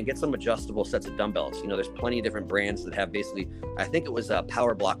saying, man, get some adjustable sets of dumbbells. There's plenty of different brands that have basically, I think it was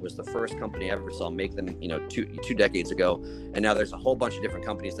Power Block was the first company I ever saw make them, two decades ago. And now there's a whole bunch of different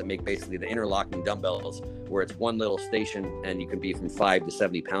companies that make basically the interlocking dumbbells where it's one little station and you can be from 5 to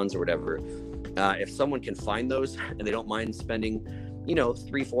 70 pounds or whatever. If someone can find those and they don't mind spending,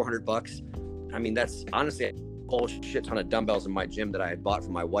 $300-400, that's honestly a whole shit ton of dumbbells in my gym that I had bought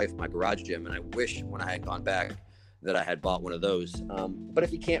for my wife, my garage gym. And I wish when I had gone back that I had bought one of those. But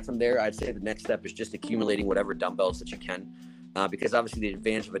if you can't from there, I'd say the next step is just accumulating whatever dumbbells that you can. Because obviously the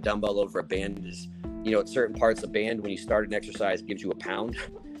advantage of a dumbbell over a band is, at certain parts of band, when you start an exercise, gives you a pound.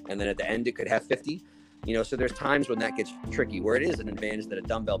 And then at the end, it could have 50. So there's times when that gets tricky, where it is an advantage that a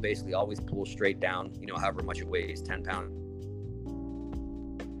dumbbell basically always pulls straight down, however much it weighs, 10 pounds.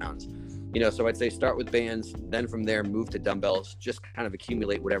 So I'd say start with bands, then from there move to dumbbells, just kind of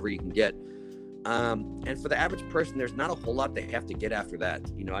accumulate whatever you can get. And for the average person, there's not a whole lot they have to get after that.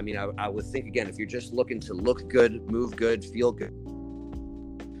 I would think, again, if you're just looking to look good, move good, feel good,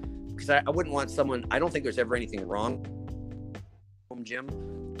 because I wouldn't want someone, I don't think there's ever anything wrong home gym,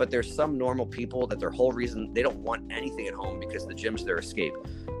 but there's some normal people that their whole reason, they don't want anything at home because the gym's their escape.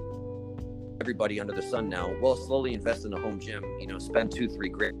 Everybody under the sun now, well, slowly invest in a home gym, spend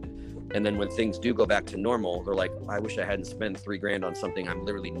 $2-3 grand. And then when things do go back to normal, they're like, I wish I hadn't spent $3 grand on something I'm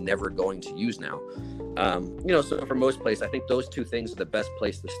literally never going to use now. So for most places, I think those two things are the best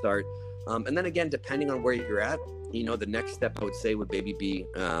place to start. And then again, depending on where you're at, the next step I would say would maybe be,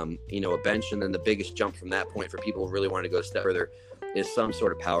 a bench. And then the biggest jump from that point for people who really want to go a step further is some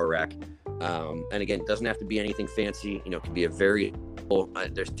sort of power rack. And again, it doesn't have to be anything fancy. You know, it can be a very,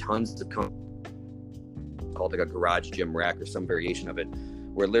 there's tons of called like a garage gym rack or some variation of it,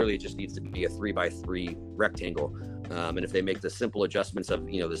 where literally it just needs to be a 3x3 rectangle. And if they make the simple adjustments of,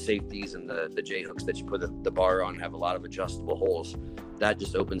 you know, the safeties and the J hooks that you put the bar on, have a lot of adjustable holes, that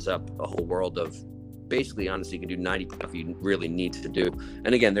just opens up a whole world of, basically, honestly, you can do 90 stuff you really need to do.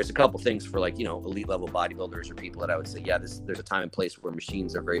 And again, there's a couple things for, like, you know, elite level bodybuilders or people that I would say, yeah, there's a time and place where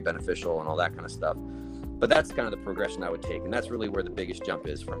machines are very beneficial and all that kind of stuff. But that's kind of the progression I would take. And that's really where the biggest jump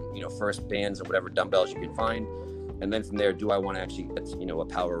is, from, you know, first bands or whatever dumbbells you can find. And then from there, do I want to actually get, you know, a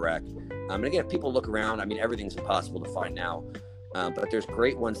power rack? And again, if people look around, I mean, everything's impossible to find now. But there's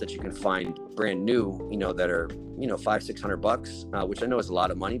great ones that you can find brand new, you know, that are, you know, $500-600, which I know is a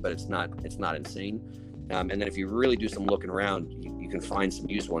lot of money, but it's not insane. And then if you really do some looking around, you can find some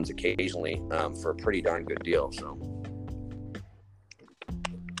used ones occasionally for a pretty darn good deal. So.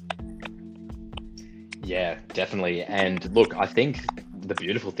 Yeah, definitely. And look, I think the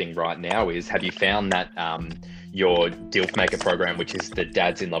beautiful thing right now is, have you found that your DILF Maker program, which is the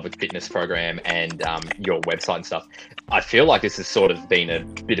Dads in Love with Fitness program, and your website and stuff, I feel like this has sort of been a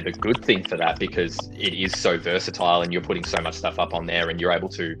bit of a good thing for that, because it is so versatile and you're putting so much stuff up on there, and you're able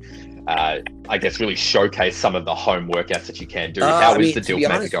to, I guess, really showcase some of the home workouts that you can do. How is the DILF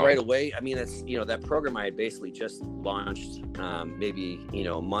Maker going? Right away, I mean, it's, you know, that program I had basically just launched maybe, you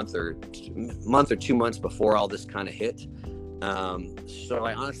know, a month or 2 months before all this kind of hit. So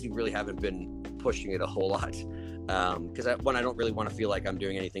I honestly really haven't been pushing it a whole lot. Because I don't really want to feel like I'm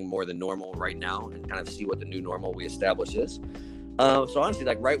doing anything more than normal right now, and kind of see what the new normal we establish is. So honestly,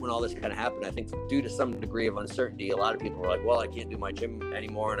 like right when all this kind of happened, I think due to some degree of uncertainty, a lot of people were like, well, I can't do my gym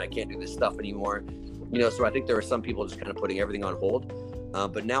anymore and I can't do this stuff anymore. You know, so I think there were some people just kind of putting everything on hold.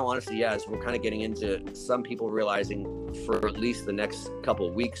 But now, honestly, yeah, as we're kind of getting into some people realizing for at least the next couple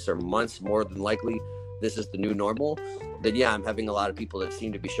of weeks or months, more than likely, this is the new normal, then yeah, I'm having a lot of people that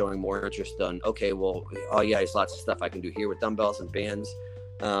seem to be showing more interest on, okay, well, oh yeah, there's lots of stuff I can do here with dumbbells and bands.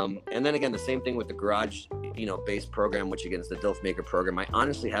 And then again, the same thing with the garage, you know, based program, which again is the DILF Maker program. I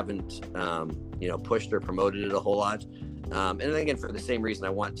honestly haven't, you know, pushed or promoted it a whole lot. And then again, for the same reason,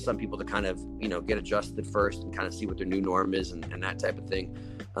 I want some people to kind of, you know, get adjusted first and kind of see what their new norm is and that type of thing.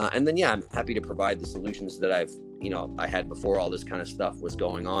 And then, yeah, I'm happy to provide the solutions that I had before all this kind of stuff was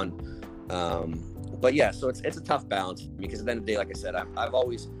going on. But yeah, so it's a tough balance, because at the end of the day, like I said,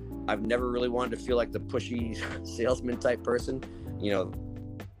 I've never really wanted to feel like the pushy salesman type person. You know,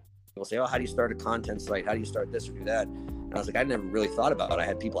 people say, oh, how do you start a content site? How do you start this or do that? And I was like, I never really thought about it. I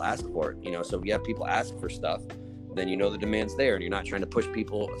had people ask for it, you know, so if you have people ask for stuff, then you know the demand's there and you're not trying to push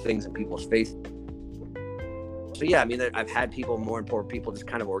things in people's face. So yeah, I mean, I've had more important people just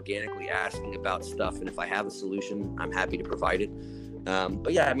kind of organically asking about stuff. And if I have a solution, I'm happy to provide it.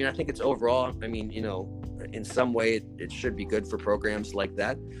 But yeah, I mean, I think it's overall, I mean, you know, in some way it should be good for programs like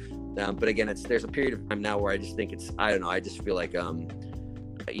that. But again, there's a period of time now where I just think I don't know, I just feel like,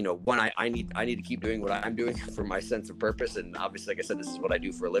 you know, I need to keep doing what I'm doing for my sense of purpose. And obviously, like I said, this is what I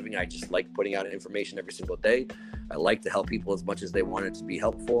do for a living. I just like putting out information every single day. I like to help people as much as they want it to be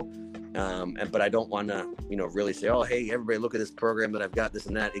helpful. But I don't want to, you know, really say, oh, hey, everybody, look at this program that I've got, this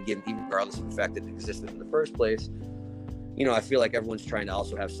and that. Again, even regardless of the fact that it existed in the first place. You know, I feel like everyone's trying to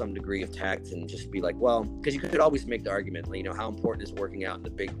also have some degree of tact and just be like, well, because you could always make the argument, you know, how important is working out in the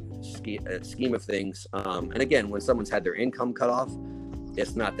big scheme of things. And again, when someone's had their income cut off,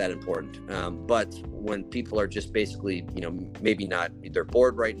 it's not that important. But when people are just basically, you know, maybe not, they're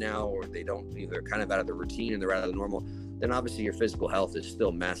bored right now, or they're kind of out of the routine and they're out of the normal, then obviously your physical health is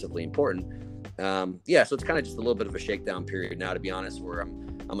still massively important. Yeah, so it's kind of just a little bit of a shakedown period now, to be honest, where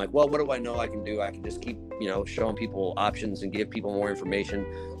I'm like, well, what do I know I can do? I can just keep, you know, showing people options and give people more information.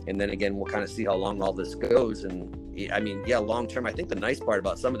 And then again, we'll kind of see how long all this goes. And I mean, yeah, long term, I think the nice part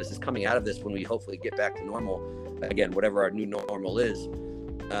about some of this is coming out of this, when we hopefully get back to normal, again, whatever our new normal is,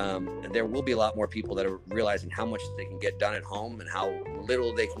 there will be a lot more people that are realizing how much they can get done at home and how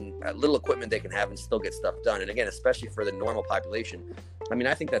little equipment they can have and still get stuff done. And again, especially for the normal population, I mean,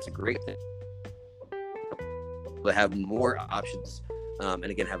 I think that's a great thing to have more options. And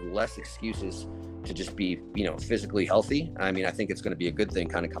again, have less excuses to just be, you know, physically healthy. I mean, I think it's going to be a good thing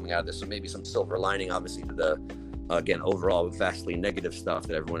kind of coming out of this. So maybe some silver lining, obviously, to the, again, overall vastly negative stuff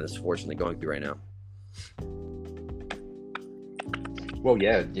that everyone is fortunately going through right now. Well,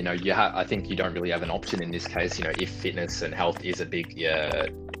 yeah, you know, I think you don't really have an option in this case. You know, if fitness and health is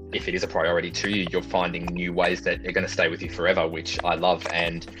if it is a priority to you, you're finding new ways that are going to stay with you forever, which I love.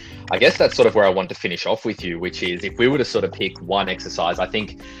 And I guess that's sort of where I want to finish off with you, which is, if we were to sort of pick one exercise, I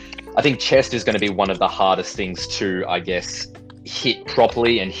think chest is going to be one of the hardest things to, I guess, hit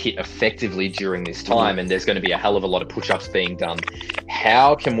properly and hit effectively during this time, and there's going to be a hell of a lot of push-ups being done.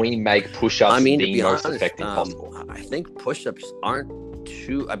 How can we make push-ups the most effective possible? I think push-ups aren't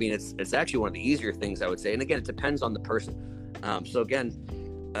too, I mean, it's actually one of the easier things, I would say. And again, it depends on the person. So again,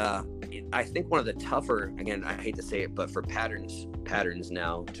 I think one of the tougher, again, I hate to say it, but for patterns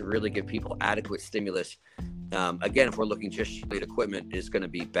now to really give people adequate stimulus, again, if we're looking just at equipment, is going to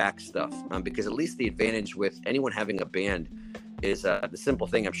be back stuff, because at least the advantage with anyone having a band is the simple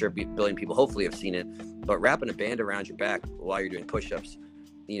thing. I'm sure a billion people hopefully have seen it, but wrapping a band around your back while you're doing push-ups,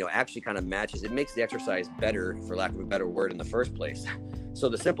 actually kind of matches. It makes the exercise better, for lack of a better word, in the first place. So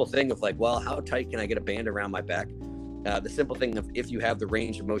the simple thing of like, well, how tight can I get a band around my back? The simple thing of, if you have the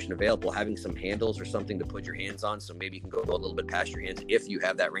range of motion available, having some handles or something to put your hands on, so maybe you can go a little bit past your hands if you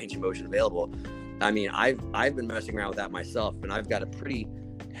have that range of motion available. I mean, I've been messing around with that myself, and I've got a pretty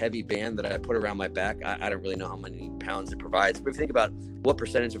heavy band that I put around my back. I don't really know how many pounds it provides, but if you think about what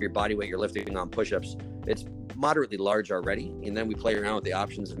percentage of your body weight you're lifting on push-ups, it's moderately large already. And then we play around with the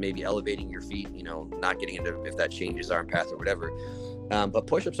options of maybe elevating your feet, not getting into if that changes arm path or whatever. But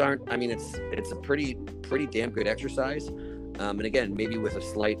push-ups aren't, I mean, it's a pretty damn good exercise. And again, maybe with a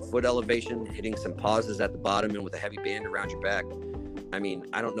slight foot elevation, hitting some pauses at the bottom, and with a heavy band around your back. I mean,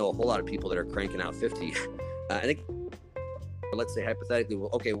 I don't know a whole lot of people that are cranking out 50. And let's say hypothetically,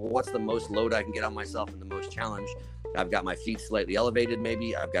 what's the most load I can get on myself and the most challenge? I've got my feet slightly elevated,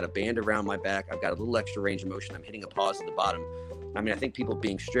 maybe. I've got a band around my back. I've got a little extra range of motion. I'm hitting a pause at the bottom. I mean, I think people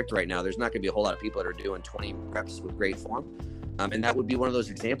being strict right now, there's not going to be a whole lot of people that are doing 20 reps with great form. And that would be one of those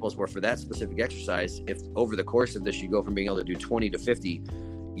examples where for that specific exercise, if over the course of this, you go from being able to do 20 to 50,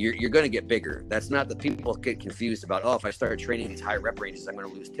 you're going to get bigger. That's not that people get confused about, if I start training these high rep ranges, I'm going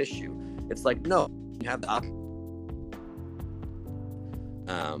to lose tissue. It's like, no, you have the option.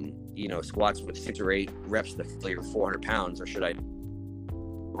 Squats with 6 or 8 reps to feel 400 pounds, or should I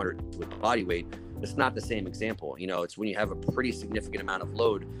 100 with body weight? It's not the same example. It's when you have a pretty significant amount of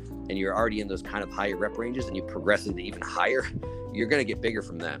load and you're already in those kind of higher rep ranges and you progress into even higher, you're going to get bigger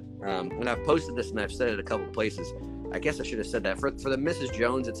from that. When I've posted this and I've said it a couple of places, I guess I should have said that for the Mrs.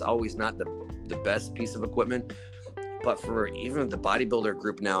 Jones, it's always not the best piece of equipment, but for even the bodybuilder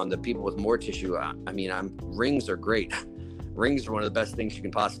group now and the people with more tissue, rings are great. Rings are one of the best things you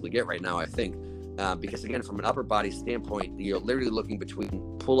can possibly get right now, I think, because again, from an upper body standpoint, you're literally looking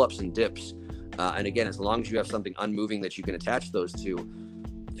between pull-ups and dips. And again, as long as you have something unmoving that you can attach those to,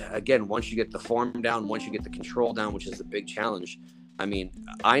 again, once you get the form down, once you get the control down, which is a big challenge. I mean,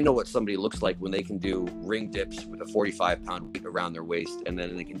 I know what somebody looks like when they can do ring dips with a 45-pound weight around their waist, and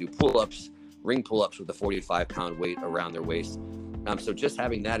then they can do pull-ups, ring pull-ups with a 45-pound weight around their waist. So just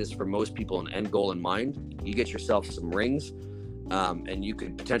having that is for most people an end goal in mind. You get yourself some rings, and you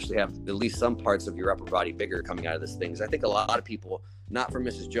could potentially have at least some parts of your upper body bigger coming out of this thing. I think a lot of people, not for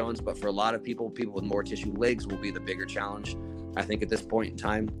Mrs. Jones, but for a lot of people with more tissue, legs will be the bigger challenge, I think, at this point in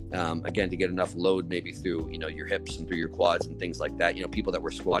time. Again, to get enough load maybe through, your hips and through your quads and things like that. People that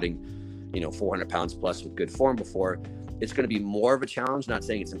were squatting, 400 pounds plus with good form before, it's going to be more of a challenge. Not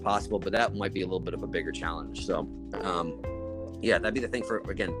saying it's impossible, but that might be a little bit of a bigger challenge. So, yeah, that'd be the thing for,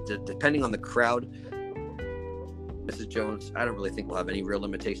 again, depending on the crowd. Mrs. Jones, I don't really think we'll have any real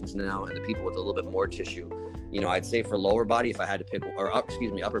limitations now. And the people with a little bit more tissue, I'd say for lower body, if I had to pick,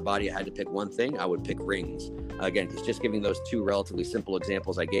 upper body, I had to pick one thing, I would pick rings. Again, it's just giving those two relatively simple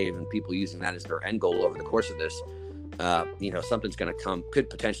examples I gave, and people using that as their end goal over the course of this, something's going to could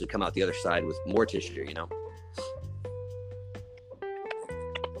potentially come out the other side with more tissue,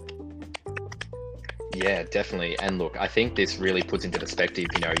 Yeah, definitely. And look, I think this really puts into perspective,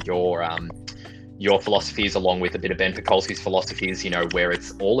 your philosophies, along with a bit of Ben Pakulski's philosophies, where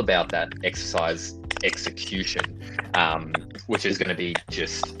it's all about that exercise execution, which is going to be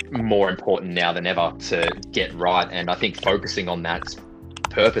just more important now than ever to get right. And I think focusing on that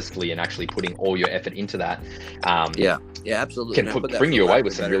purposefully and actually putting all your effort into that, yeah, absolutely, can bring you away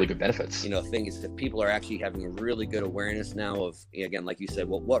with some really good benefits. Thing is that people are actually having a really good awareness now of, again, like you said,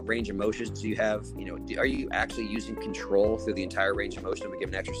 well, what range of motions do you have? Are you actually using control through the entire range of motion of a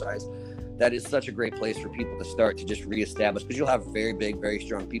given exercise? That is such a great place for people to start to just reestablish, because you'll have very big, very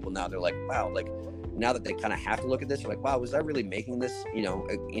strong people now. They're like, wow, like now that they kind of have to look at this, you're like, wow, was I really making this?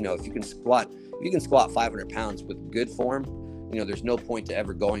 If you can squat 500 pounds with good form, there's no point to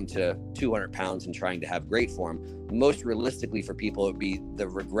ever going to 200 pounds and trying to have great form. Most realistically for people, it would be the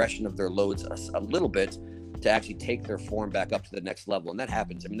regression of their loads a little bit to actually take their form back up to the next level. And that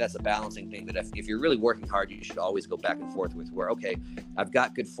happens. I mean, that's a balancing thing that if you're really working hard, you should always go back and forth with where, okay, I've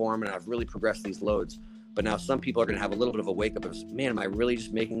got good form and I've really progressed these loads. But now some people are going to have a little bit of a wake up of, man, am I really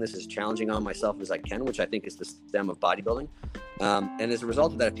just making this as challenging on myself as I can, which I think is the stem of bodybuilding. And as a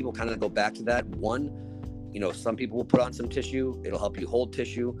result of that, if people kind of go back to that, one, some people will put on some tissue. It'll help you hold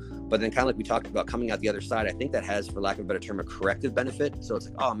tissue. But then kind of like we talked about coming out the other side, I think that has, for lack of a better term, a corrective benefit. So it's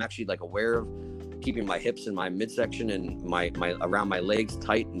like, I'm actually like aware of keeping my hips and my midsection and my around my legs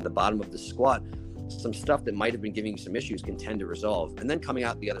tight and the bottom of the squat. Some stuff that might have been giving you some issues can tend to resolve. And then coming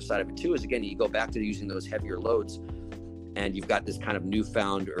out the other side of it too is, again, you go back to using those heavier loads and you've got this kind of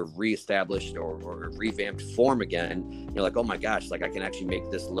newfound or reestablished or revamped form again. You're like, oh my gosh, like I can actually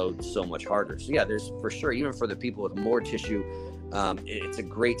make this load so much harder. So yeah, there's for sure, even for the people with more tissue, it's a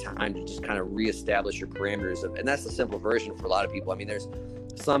great time to just kind of reestablish your parameters and that's the simple version for a lot of people. I mean, there's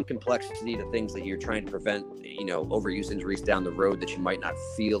some complexity to things that you're trying to prevent, overuse injuries down the road that you might not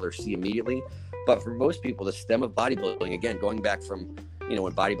feel or see immediately. But for most people, the stem of bodybuilding, again, going back from, when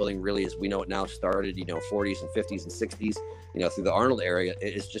bodybuilding really, as we know it now, started, 40s and 50s and 60s, through the Arnold era,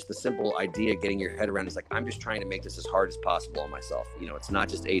 it's just the simple idea, getting your head around. It's like, I'm just trying to make this as hard as possible on myself. It's not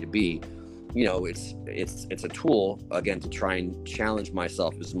just A to B. It's a tool, again, to try and challenge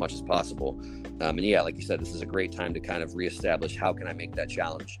myself as much as possible. And yeah, like you said, this is a great time to kind of reestablish how can I make that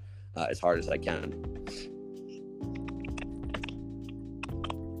challenge as hard as I can.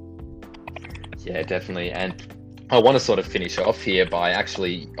 Yeah, definitely. And I want to sort of finish off here by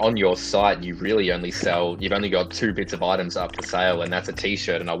actually, on your site, you've only got 2 bits of items up for sale, and that's a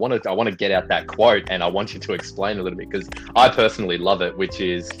t-shirt. And I want to get out that quote, and I want you to explain a little bit, because I personally love it, which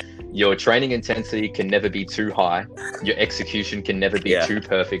is, your training intensity can never be too high, your execution can never be too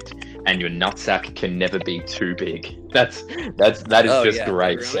perfect, and your nutsack can never be too big. That is just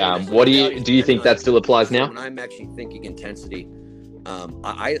great. What do you think that still applies now? When I'm actually thinking intensity,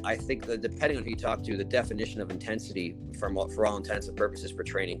 I think that depending on who you talk to, the definition of intensity for all intents and purposes for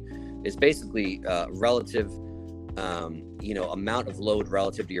training is basically relative, amount of load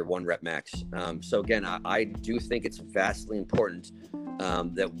relative to your 1 rep max. So again, I do think it's vastly important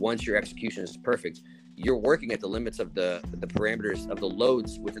that once your execution is perfect, you're working at the limits of the parameters of the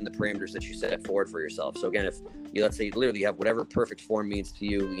loads within the parameters that you set forward for yourself. So again, if let's say you literally have whatever perfect form means to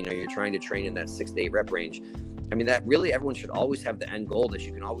you, you're trying to train in that 6 to 8 rep range. I mean, that really everyone should always have the end goal that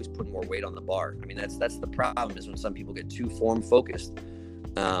you can always put more weight on the bar. I mean, that's the problem, is when some people get too form focused.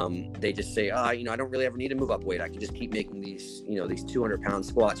 They just say, I don't really ever need to move up weight. I can just keep making these 200-pound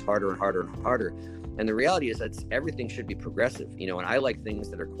squats harder and harder and harder. And the reality is that everything should be progressive, and I like things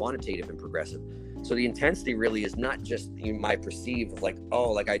that are quantitative and progressive. So the intensity really is not just my perceive of like,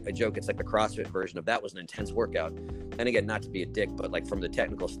 I joke, it's like the CrossFit version of that was an intense workout. And again, not to be a dick, but like from the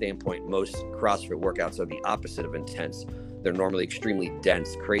technical standpoint, most CrossFit workouts are the opposite of intense. They're normally extremely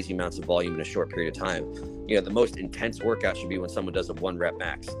dense, crazy amounts of volume in a short period of time. The most intense workout should be when someone does a 1 rep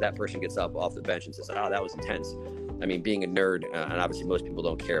max. That person gets up off the bench and says, that was intense. I mean, being a nerd, and obviously most people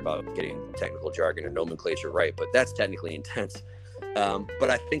don't care about getting technical jargon or nomenclature right, but that's technically intense. But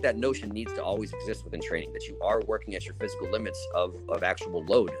I think that notion needs to always exist within training, that you are working at your physical limits of actual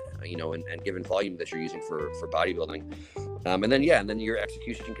load, and given volume that you're using for bodybuilding. And then your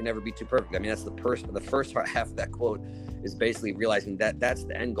execution can never be too perfect. I mean, that's the first half of that quote is basically realizing that that's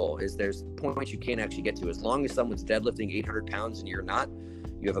the end goal, is there's points you can't actually get to. As long as someone's deadlifting 800 pounds and you're not,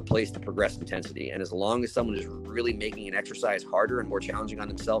 you have a place to progress intensity. And as long as someone is really making an exercise harder and more challenging on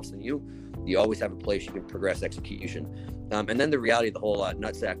themselves than you always have a place you can progress execution. And then the reality of the whole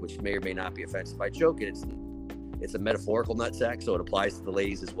nutsack, which may or may not be offensive. I joke it's a metaphorical nutsack, so it applies to the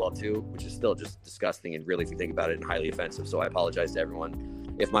ladies as well too, which is still just disgusting and really, if you think about it, and highly offensive. So I apologize to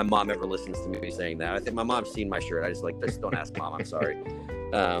everyone if my mom ever listens to me saying that. I think my mom's seen my shirt. I just don't ask mom. I'm sorry.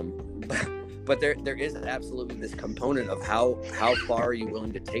 But there is absolutely this component of how far are you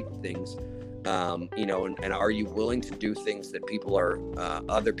willing to take things, and are you willing to do things that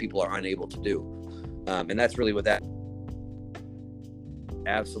other people are unable to do, and that's really what that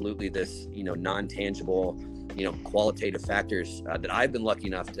absolutely this non-tangible qualitative factors that I've been lucky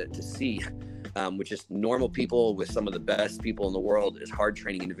enough to see, which is normal people with some of the best people in the world as hard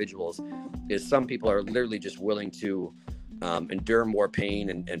training individuals, is some people are literally just willing to endure more pain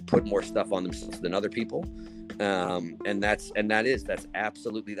and put more stuff on themselves than other people. And that's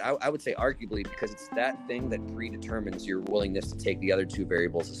absolutely, I would say arguably, because it's that thing that predetermines your willingness to take the other 2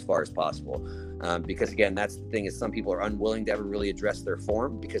 variables as far as possible. Because again, that's the thing, is some people are unwilling to ever really address their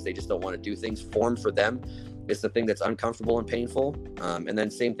form because they just don't want to do things. Form for them is the thing that's uncomfortable and painful. And then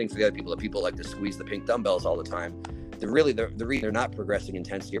same thing for the other people. The people like to squeeze the pink dumbbells all the time. the reason they're not progressing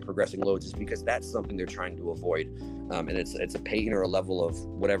intensity or progressing loads is because that's something they're trying to avoid, and it's a pain or a level of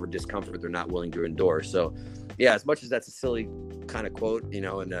whatever discomfort they're not willing to endure. So yeah, as much as that's a silly kind of quote,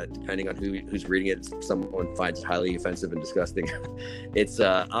 and depending on who's reading it, someone finds it highly offensive and disgusting. It's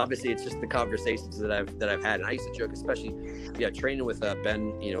obviously it's just the conversations that I've had, and I used to joke, especially training with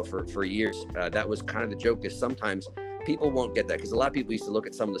Ben, for years. That was kind of the joke, is sometimes people won't get that, because a lot of people used to look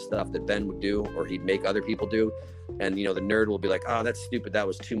at some of the stuff that Ben would do or he'd make other people do, and the nerd will be like, oh, that's stupid, that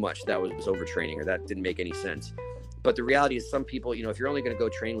was too much, that was overtraining, or that didn't make any sense. But the reality is, some people, if you're only going to go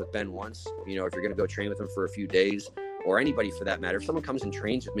train with Ben once, if you're going to go train with him for a few days, or anybody for that matter, if someone comes and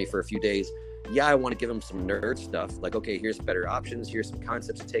trains with me for a few days, I want to give them some nerd stuff, like, okay, here's better options, here's some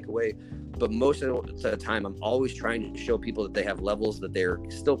concepts to take away. But most of the time, I'm always trying to show people that they have levels that they're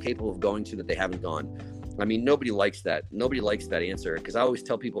still capable of going to that they haven't gone. I mean, nobody likes that. Nobody likes that answer, because I always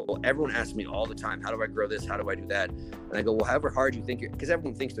tell people, well, everyone asks me all the time, how do I grow this? How do I do that? And I go, well, however hard you think because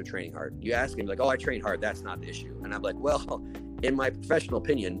everyone thinks they're training hard. You ask them, like, oh, I train hard, that's not the issue. And I'm like, well, in my professional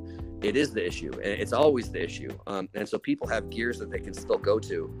opinion, it is the issue, and it's always the issue. And so people have gears that they can still go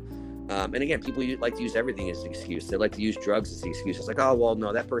to. And again, people like to use everything as an excuse. They like to use drugs as the excuse. It's like, oh, well,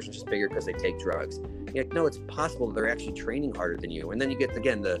 no, that person's just bigger because they take drugs. No, it's possible that they're actually training harder than you. And then you get,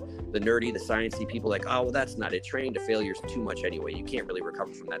 again, the nerdy, the sciencey people like, oh, well, that's not it. Training to failure is too much anyway. You can't really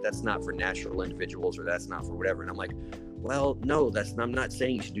recover from that. That's not for natural individuals, or that's not for whatever. And I'm like, well, no, I'm not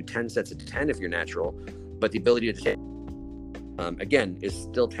saying you should do 10 sets of 10 if you're natural, but the ability to take, again,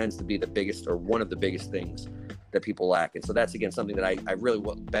 still tends to be the biggest, or one of the biggest things that people lack. And so that's, again, something that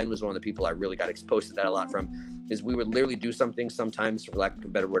Ben was one of the people I really got exposed to that a lot from, is we would literally do something sometimes, for lack of a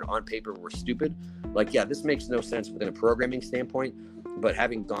better word, on paper were stupid. Like, yeah, this makes no sense within a programming standpoint, but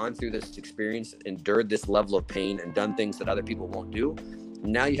having gone through this experience, endured this level of pain, and done things that other people won't do,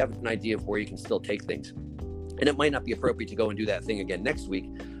 now you have an idea of where you can still take things. And it might not be appropriate to go and do that thing again next week,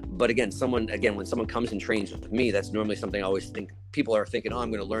 but again, when someone comes and trains with me, that's normally something I always think people are thinking, oh, I'm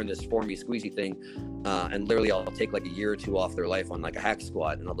going to learn this for me squeezy thing. And literally I'll take like a year or two off their life on like a hack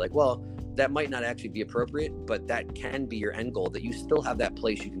squat. And I'm like, well, that might not actually be appropriate, but that can be your end goal, that you still have that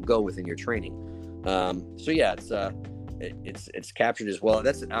place you can go within your training. So yeah, it's captured as well.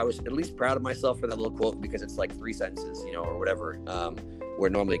 I was at least proud of myself for that little quote, because it's like 3 sentences, or whatever. Where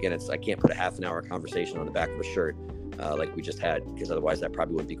normally, again, I can't put a half an hour conversation on the back of a shirt like we just had, because otherwise that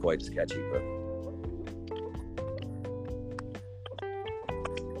probably wouldn't be quite as catchy. But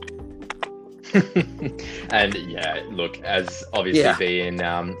And yeah, look, as obviously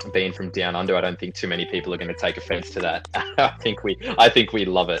being from down under, I don't think too many people are going to take offense to that. I think we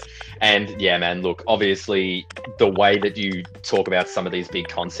love it. And yeah, man, look, obviously the way that you talk about some of these big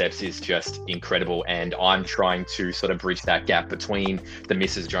concepts is just incredible. And I'm trying to sort of bridge that gap between the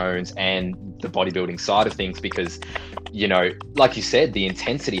Mrs. Jones and the bodybuilding side of things, because, like you said, the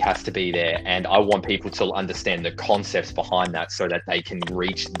intensity has to be there. And I want people to understand the concepts behind that so that they can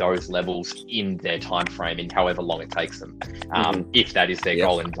reach those levels in their time frame, in however long it takes them, if that is their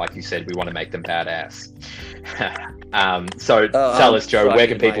goal. And like you said, we want to make them badass. So tell us, Joe, where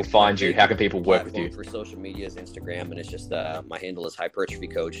can people find you? How can people work with you? For social media is Instagram, and it's just my handle is Hypertrophy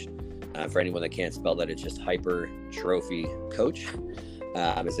Coach. For anyone that can't spell that, it's just Hypertrophy Coach.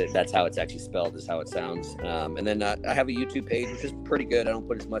 That's how it's actually spelled, is how it sounds. And then I have a YouTube page, which is pretty good. I don't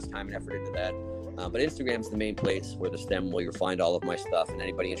put as much time and effort into that. But Instagram's the main place where you'll find all of my stuff, and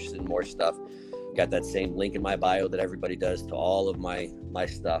anybody interested in more stuff, got that same link in my bio that everybody does to all of my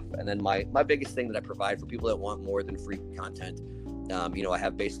stuff. And then my biggest thing that I provide for people that want more than free content, I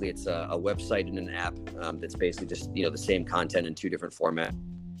have basically, it's a website and an app that's basically just, the same content in 2 different formats.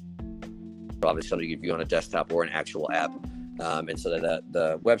 Obviously something you can view on a desktop or an actual app. And so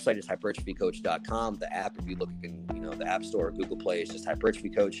the website is hypertrophycoach.com. The app, if you look in, the App Store or Google Play, is just Hypertrophy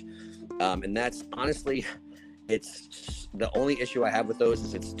Coach. And that's honestly, it's the only issue I have with those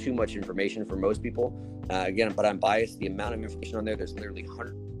is it's too much information for most people. Again, but I'm biased. The amount of information on there's literally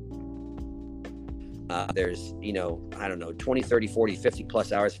hundreds. There's, 20, 30, 40, 50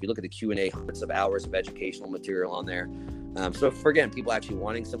 plus hours. If you look at the Q&A, hundreds of hours of educational material on there. So for, again, people actually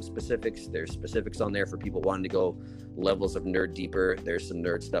wanting some specifics, there's specifics on there. For people wanting to go levels of nerd deeper, there's some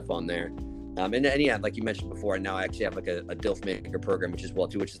nerd stuff on there. And yeah, like you mentioned before, now I actually have like a DILF maker program, which is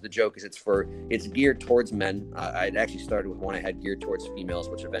which is the joke, is it's geared towards men. I'd actually started with one I had geared towards females,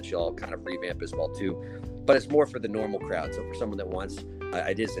 which eventually I'll kind of revamp as well too. But it's more for the normal crowd. So for someone that wants,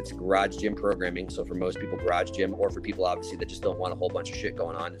 it's garage gym programming. So for most people, garage gym, or for people obviously that just don't want a whole bunch of shit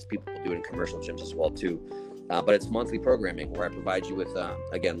going on, it's people do it in commercial gyms as well too. But it's monthly programming where I provide you with,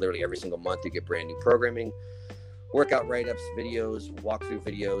 again, literally every single month you get brand new programming. workout write-ups, videos, walkthrough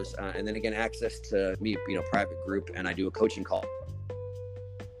videos, and then again, access to me, private group, and I do a coaching call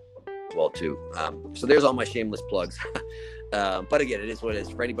as well too. So there's all my shameless plugs. But again, it is what it is.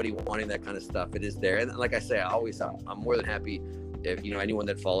 For anybody wanting that kind of stuff, it is there. And like I say, I'm more than happy if, anyone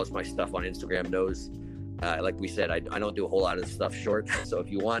that follows my stuff on Instagram knows, like we said, I don't do a whole lot of stuff short. So if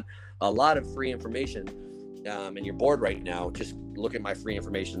you want a lot of free information, and you're bored right now, just look at my free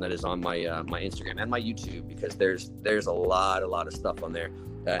information that is on my my Instagram and my YouTube, because there's a lot of stuff on there.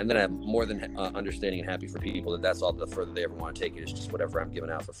 And then I'm more than understanding and happy for people that's all the further they ever want to take it. It's just whatever I'm giving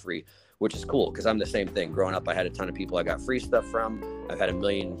out for free, which is cool, because I'm the same thing. Growing up, I had a ton of people I got free stuff from. I've had a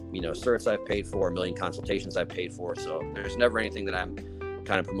million, certs I've paid for, a million consultations I've paid for. So there's never anything that I'm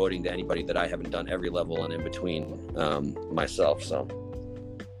kind of promoting to anybody that I haven't done every level and in between myself. So.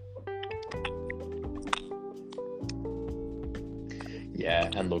 Yeah,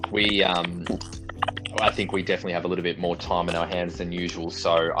 and look, I think we definitely have a little bit more time in our hands than usual. So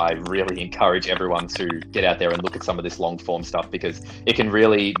I really encourage everyone to get out there and look at some of this long form stuff, because it can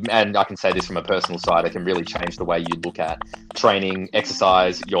really, and I can say this from a personal side, it can really change the way you look at training,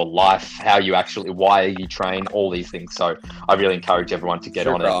 exercise, your life, why you train, all these things. So I really encourage everyone to get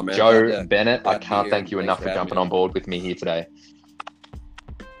on it. Man. Joe Bennett, I can't thank you enough for jumping on board with me here today.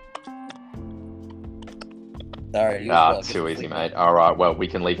 All right. Too easy, mate. All right. Well, we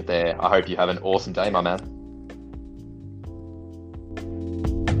can leave it there. I hope you have an awesome day, my man.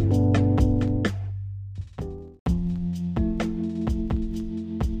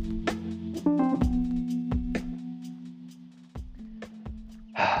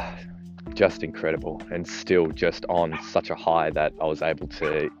 Just incredible, and still just on such a high that I was able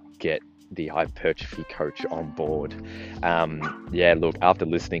to get the hypertrophy coach on board. Look, after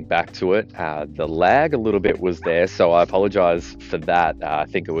listening back to it, the lag a little bit was there, so I apologize for that. I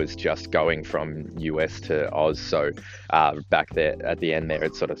think it was just going from US to Oz, so back there at the end there,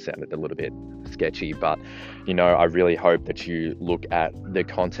 it sort of sounded a little bit sketchy, but I really hope that you look at the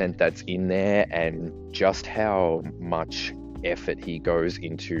content that's in there and just how much effort he goes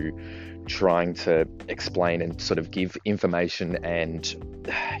into trying to explain and sort of give information and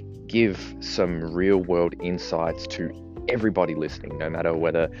give some real world insights to everybody listening, no matter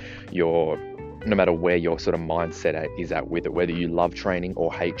where your sort of mindset is at with it, whether you love training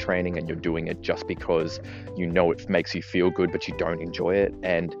or hate training and you're doing it just because it makes you feel good but you don't enjoy it.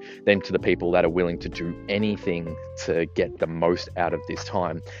 And then to the people that are willing to do anything to get the most out of this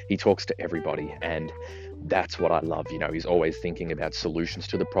time, he talks to everybody, and that's what I love. He's always thinking about solutions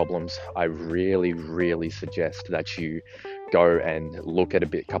to the problems. I really, really suggest that you go and look at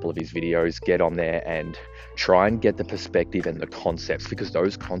a couple of his videos, get on there and try and get the perspective and the concepts, because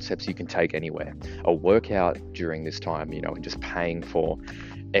those concepts you can take anywhere. A workout during this time, and just paying for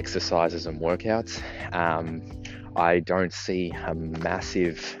exercises and workouts, I don't see a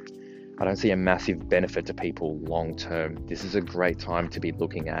massive benefit to people long term. This is a great time to be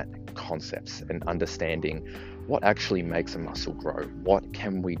looking at concepts and understanding what actually makes a muscle grow. What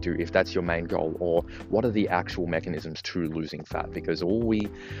can we do if that's your main goal, or what are the actual mechanisms to losing fat? Because all we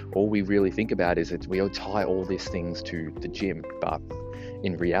really think about is that we tie all these things to the gym, but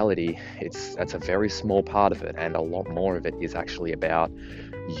in reality, that's a very small part of it, and a lot more of it is actually about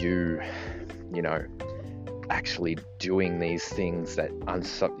you actually doing these things that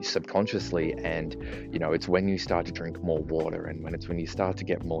subconsciously, and it's when you start to drink more water, and when you start to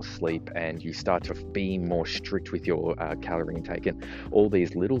get more sleep, and you start to be more strict with your calorie intake and all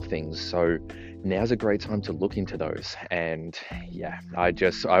these little things. So now's a great time to look into those. And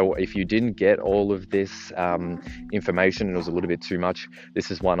if you didn't get all of this information and it was a little bit too much,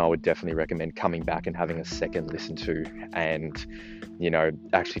 this is one I would definitely recommend coming back and having a second listen to, and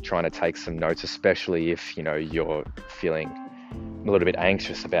actually trying to take some notes, especially if you're feeling a little bit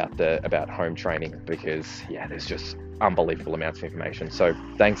anxious about home training, because there's just unbelievable amounts of information. So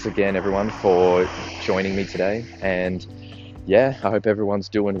thanks again, everyone, for joining me today, and I hope everyone's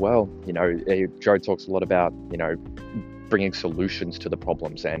doing well. Joe talks a lot about bringing solutions to the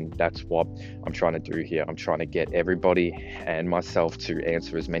problems, and that's what I'm trying to do here. I'm trying to get everybody and myself to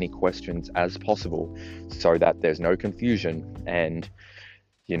answer as many questions as possible so that there's no confusion, and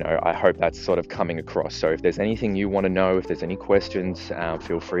I hope that's sort of coming across. So if there's anything you want to know, if there's any questions,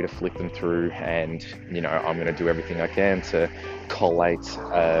 feel free to flick them through, and I'm going to do everything I can to collate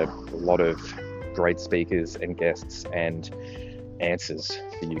a lot of great speakers and guests and answers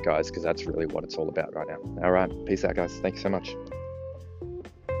for you guys, because that's really what it's all about right now. All right, peace out, guys. Thank you so much.